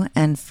you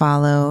and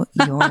follow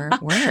your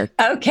work?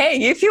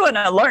 Okay, if you want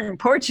to learn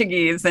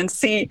Portuguese and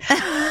see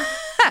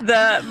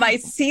my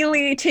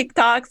silly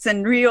TikToks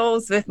and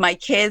reels with my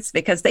kids,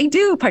 because they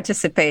do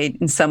participate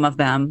in some of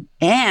them,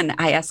 and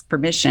I ask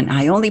permission.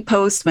 I only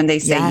post when they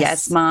say,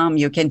 yes, mom,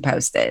 you can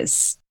post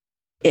this.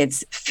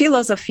 It's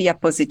Filosofia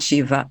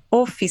Positiva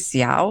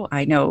Oficial.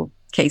 I know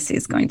Casey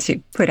is going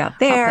to put out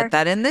there. I'll put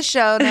that in the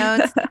show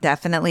notes.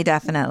 Definitely.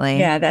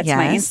 Yeah, that's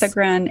my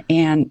Instagram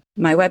and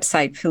my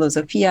website,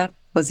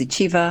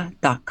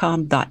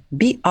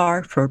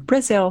 filosofiapositiva.com.br for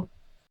Brazil.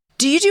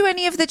 Do you do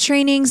any of the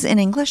trainings in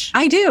English?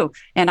 I do.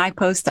 And I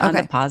post on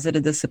the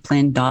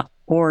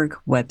positivediscipline.org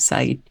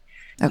website.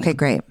 Okay,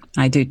 great.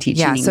 I do teach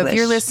in English. So if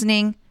you're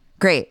listening,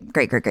 great.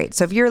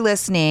 So if you're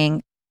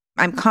listening,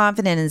 I'm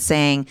confident in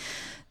saying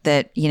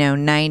that,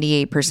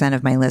 98%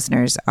 of my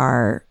listeners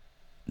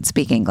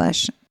speak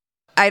English.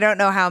 I don't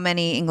know how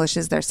many English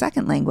is their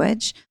second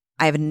language.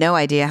 I have no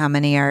idea how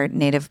many are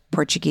native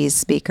Portuguese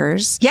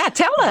speakers. Yeah,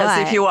 tell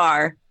us if you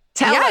are.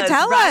 Tell us.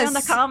 Write in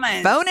the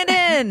comments. Phone it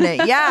in.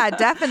 Yeah,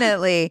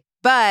 definitely.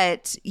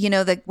 But,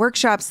 the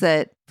workshops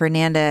that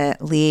Fernanda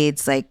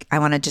leads, like I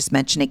want to just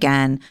mention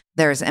again,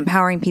 there's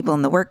Empowering People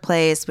in the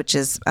Workplace, which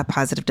is a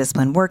positive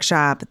discipline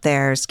workshop.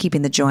 There's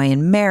Keeping the Joy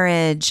in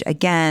Marriage.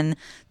 Again,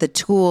 the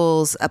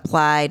tools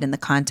applied in the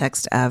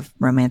context of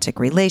romantic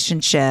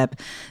relationship.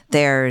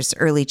 There's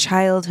early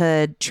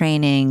childhood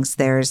trainings.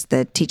 There's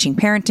the teaching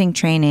parenting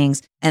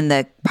trainings and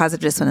the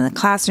positive discipline in the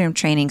classroom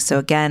training. So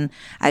again,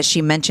 as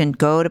she mentioned,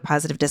 go to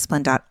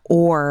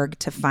positivediscipline.org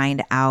to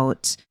find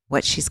out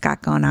what she's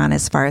got going on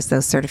as far as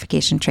those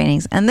certification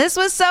trainings. And this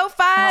was so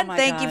fun.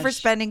 Thank you for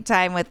spending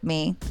time with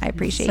me. I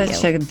appreciate you.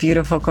 Such a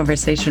beautiful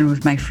conversation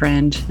with my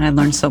friend. I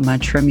learned so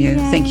much from you. Yay.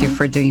 Thank you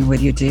for doing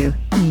what you do.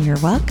 You're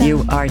welcome.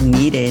 You are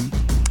needed.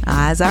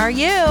 As are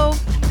you.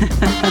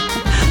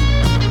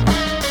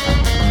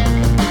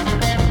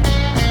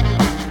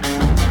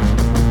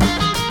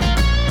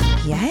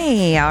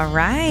 Yay. All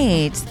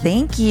right.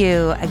 Thank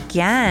you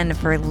again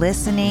for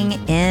listening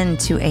in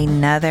to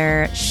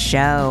another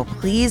show.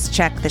 Please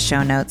check the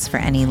show notes for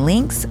any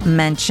links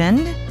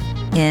mentioned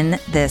in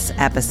this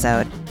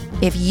episode.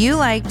 If you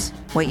liked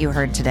what you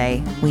heard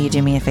today, will you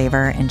do me a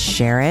favor and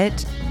share it?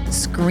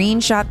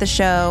 Screenshot the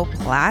show,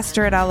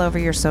 plaster it all over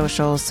your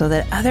socials so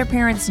that other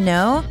parents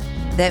know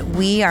that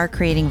we are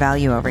creating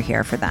value over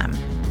here for them.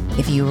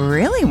 If you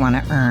really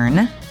want to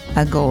earn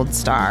a gold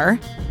star,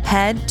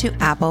 head to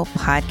Apple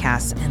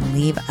Podcasts and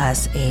leave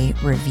us a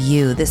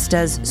review. This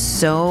does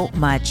so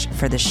much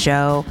for the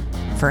show,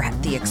 for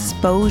the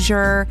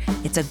exposure.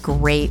 It's a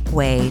great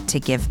way to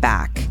give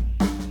back.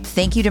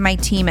 Thank you to my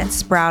team at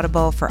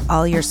Sproutable for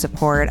all your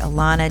support.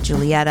 Alana,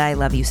 Julietta, I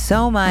love you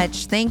so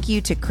much. Thank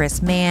you to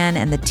Chris Mann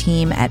and the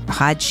team at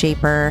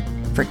Podshaper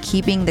for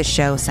keeping the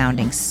show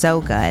sounding so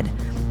good.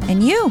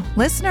 And you,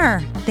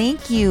 listener,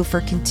 thank you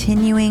for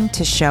continuing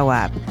to show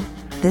up.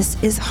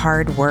 This is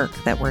hard work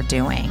that we're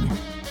doing.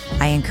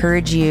 I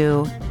encourage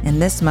you in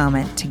this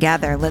moment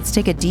together, let's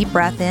take a deep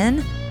breath in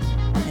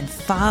and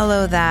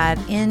follow that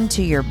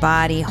into your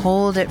body.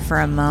 Hold it for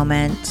a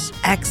moment.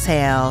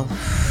 Exhale.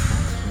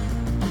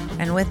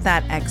 And with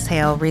that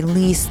exhale,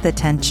 release the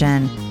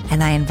tension.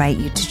 And I invite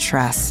you to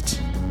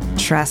trust.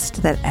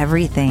 Trust that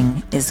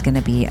everything is going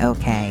to be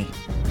okay.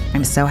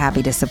 I'm so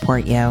happy to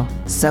support you.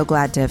 So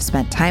glad to have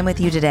spent time with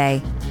you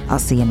today. I'll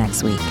see you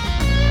next week.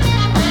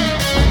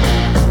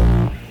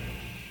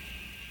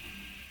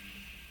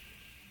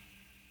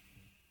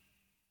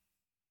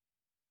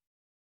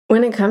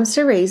 When it comes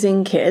to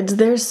raising kids,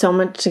 there's so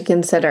much to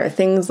consider.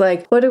 Things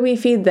like, what do we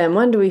feed them?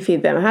 When do we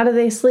feed them? How do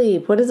they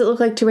sleep? What does it look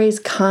like to raise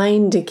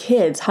kind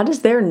kids? How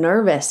does their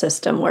nervous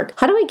system work?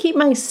 How do I keep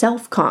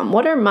myself calm?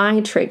 What are my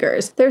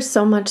triggers? There's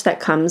so much that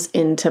comes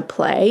into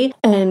play,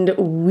 and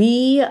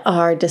we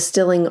are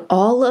distilling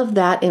all of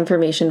that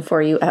information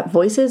for you at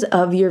Voices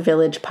of Your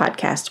Village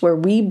podcast, where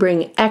we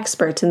bring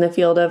experts in the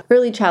field of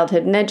early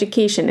childhood and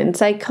education and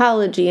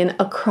psychology and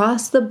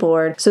across the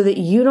board so that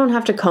you don't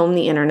have to comb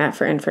the internet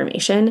for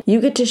information. You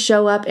get to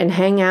show up and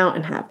hang out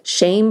and have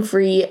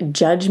shame-free,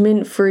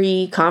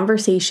 judgment-free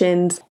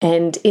conversations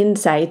and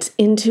insights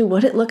into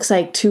what it looks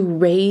like to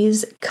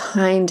raise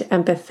kind,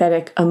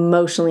 empathetic,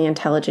 emotionally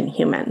intelligent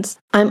humans.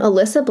 I'm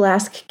Alyssa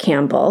Blask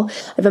Campbell.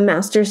 I have a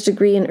master's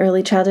degree in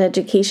early childhood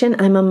education.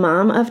 I'm a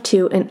mom of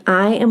 2, and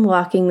I am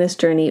walking this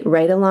journey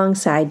right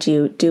alongside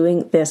you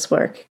doing this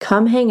work.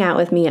 Come hang out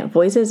with me at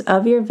Voices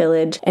of Your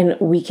Village, and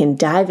we can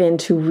dive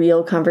into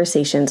real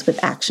conversations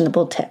with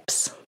actionable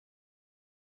tips.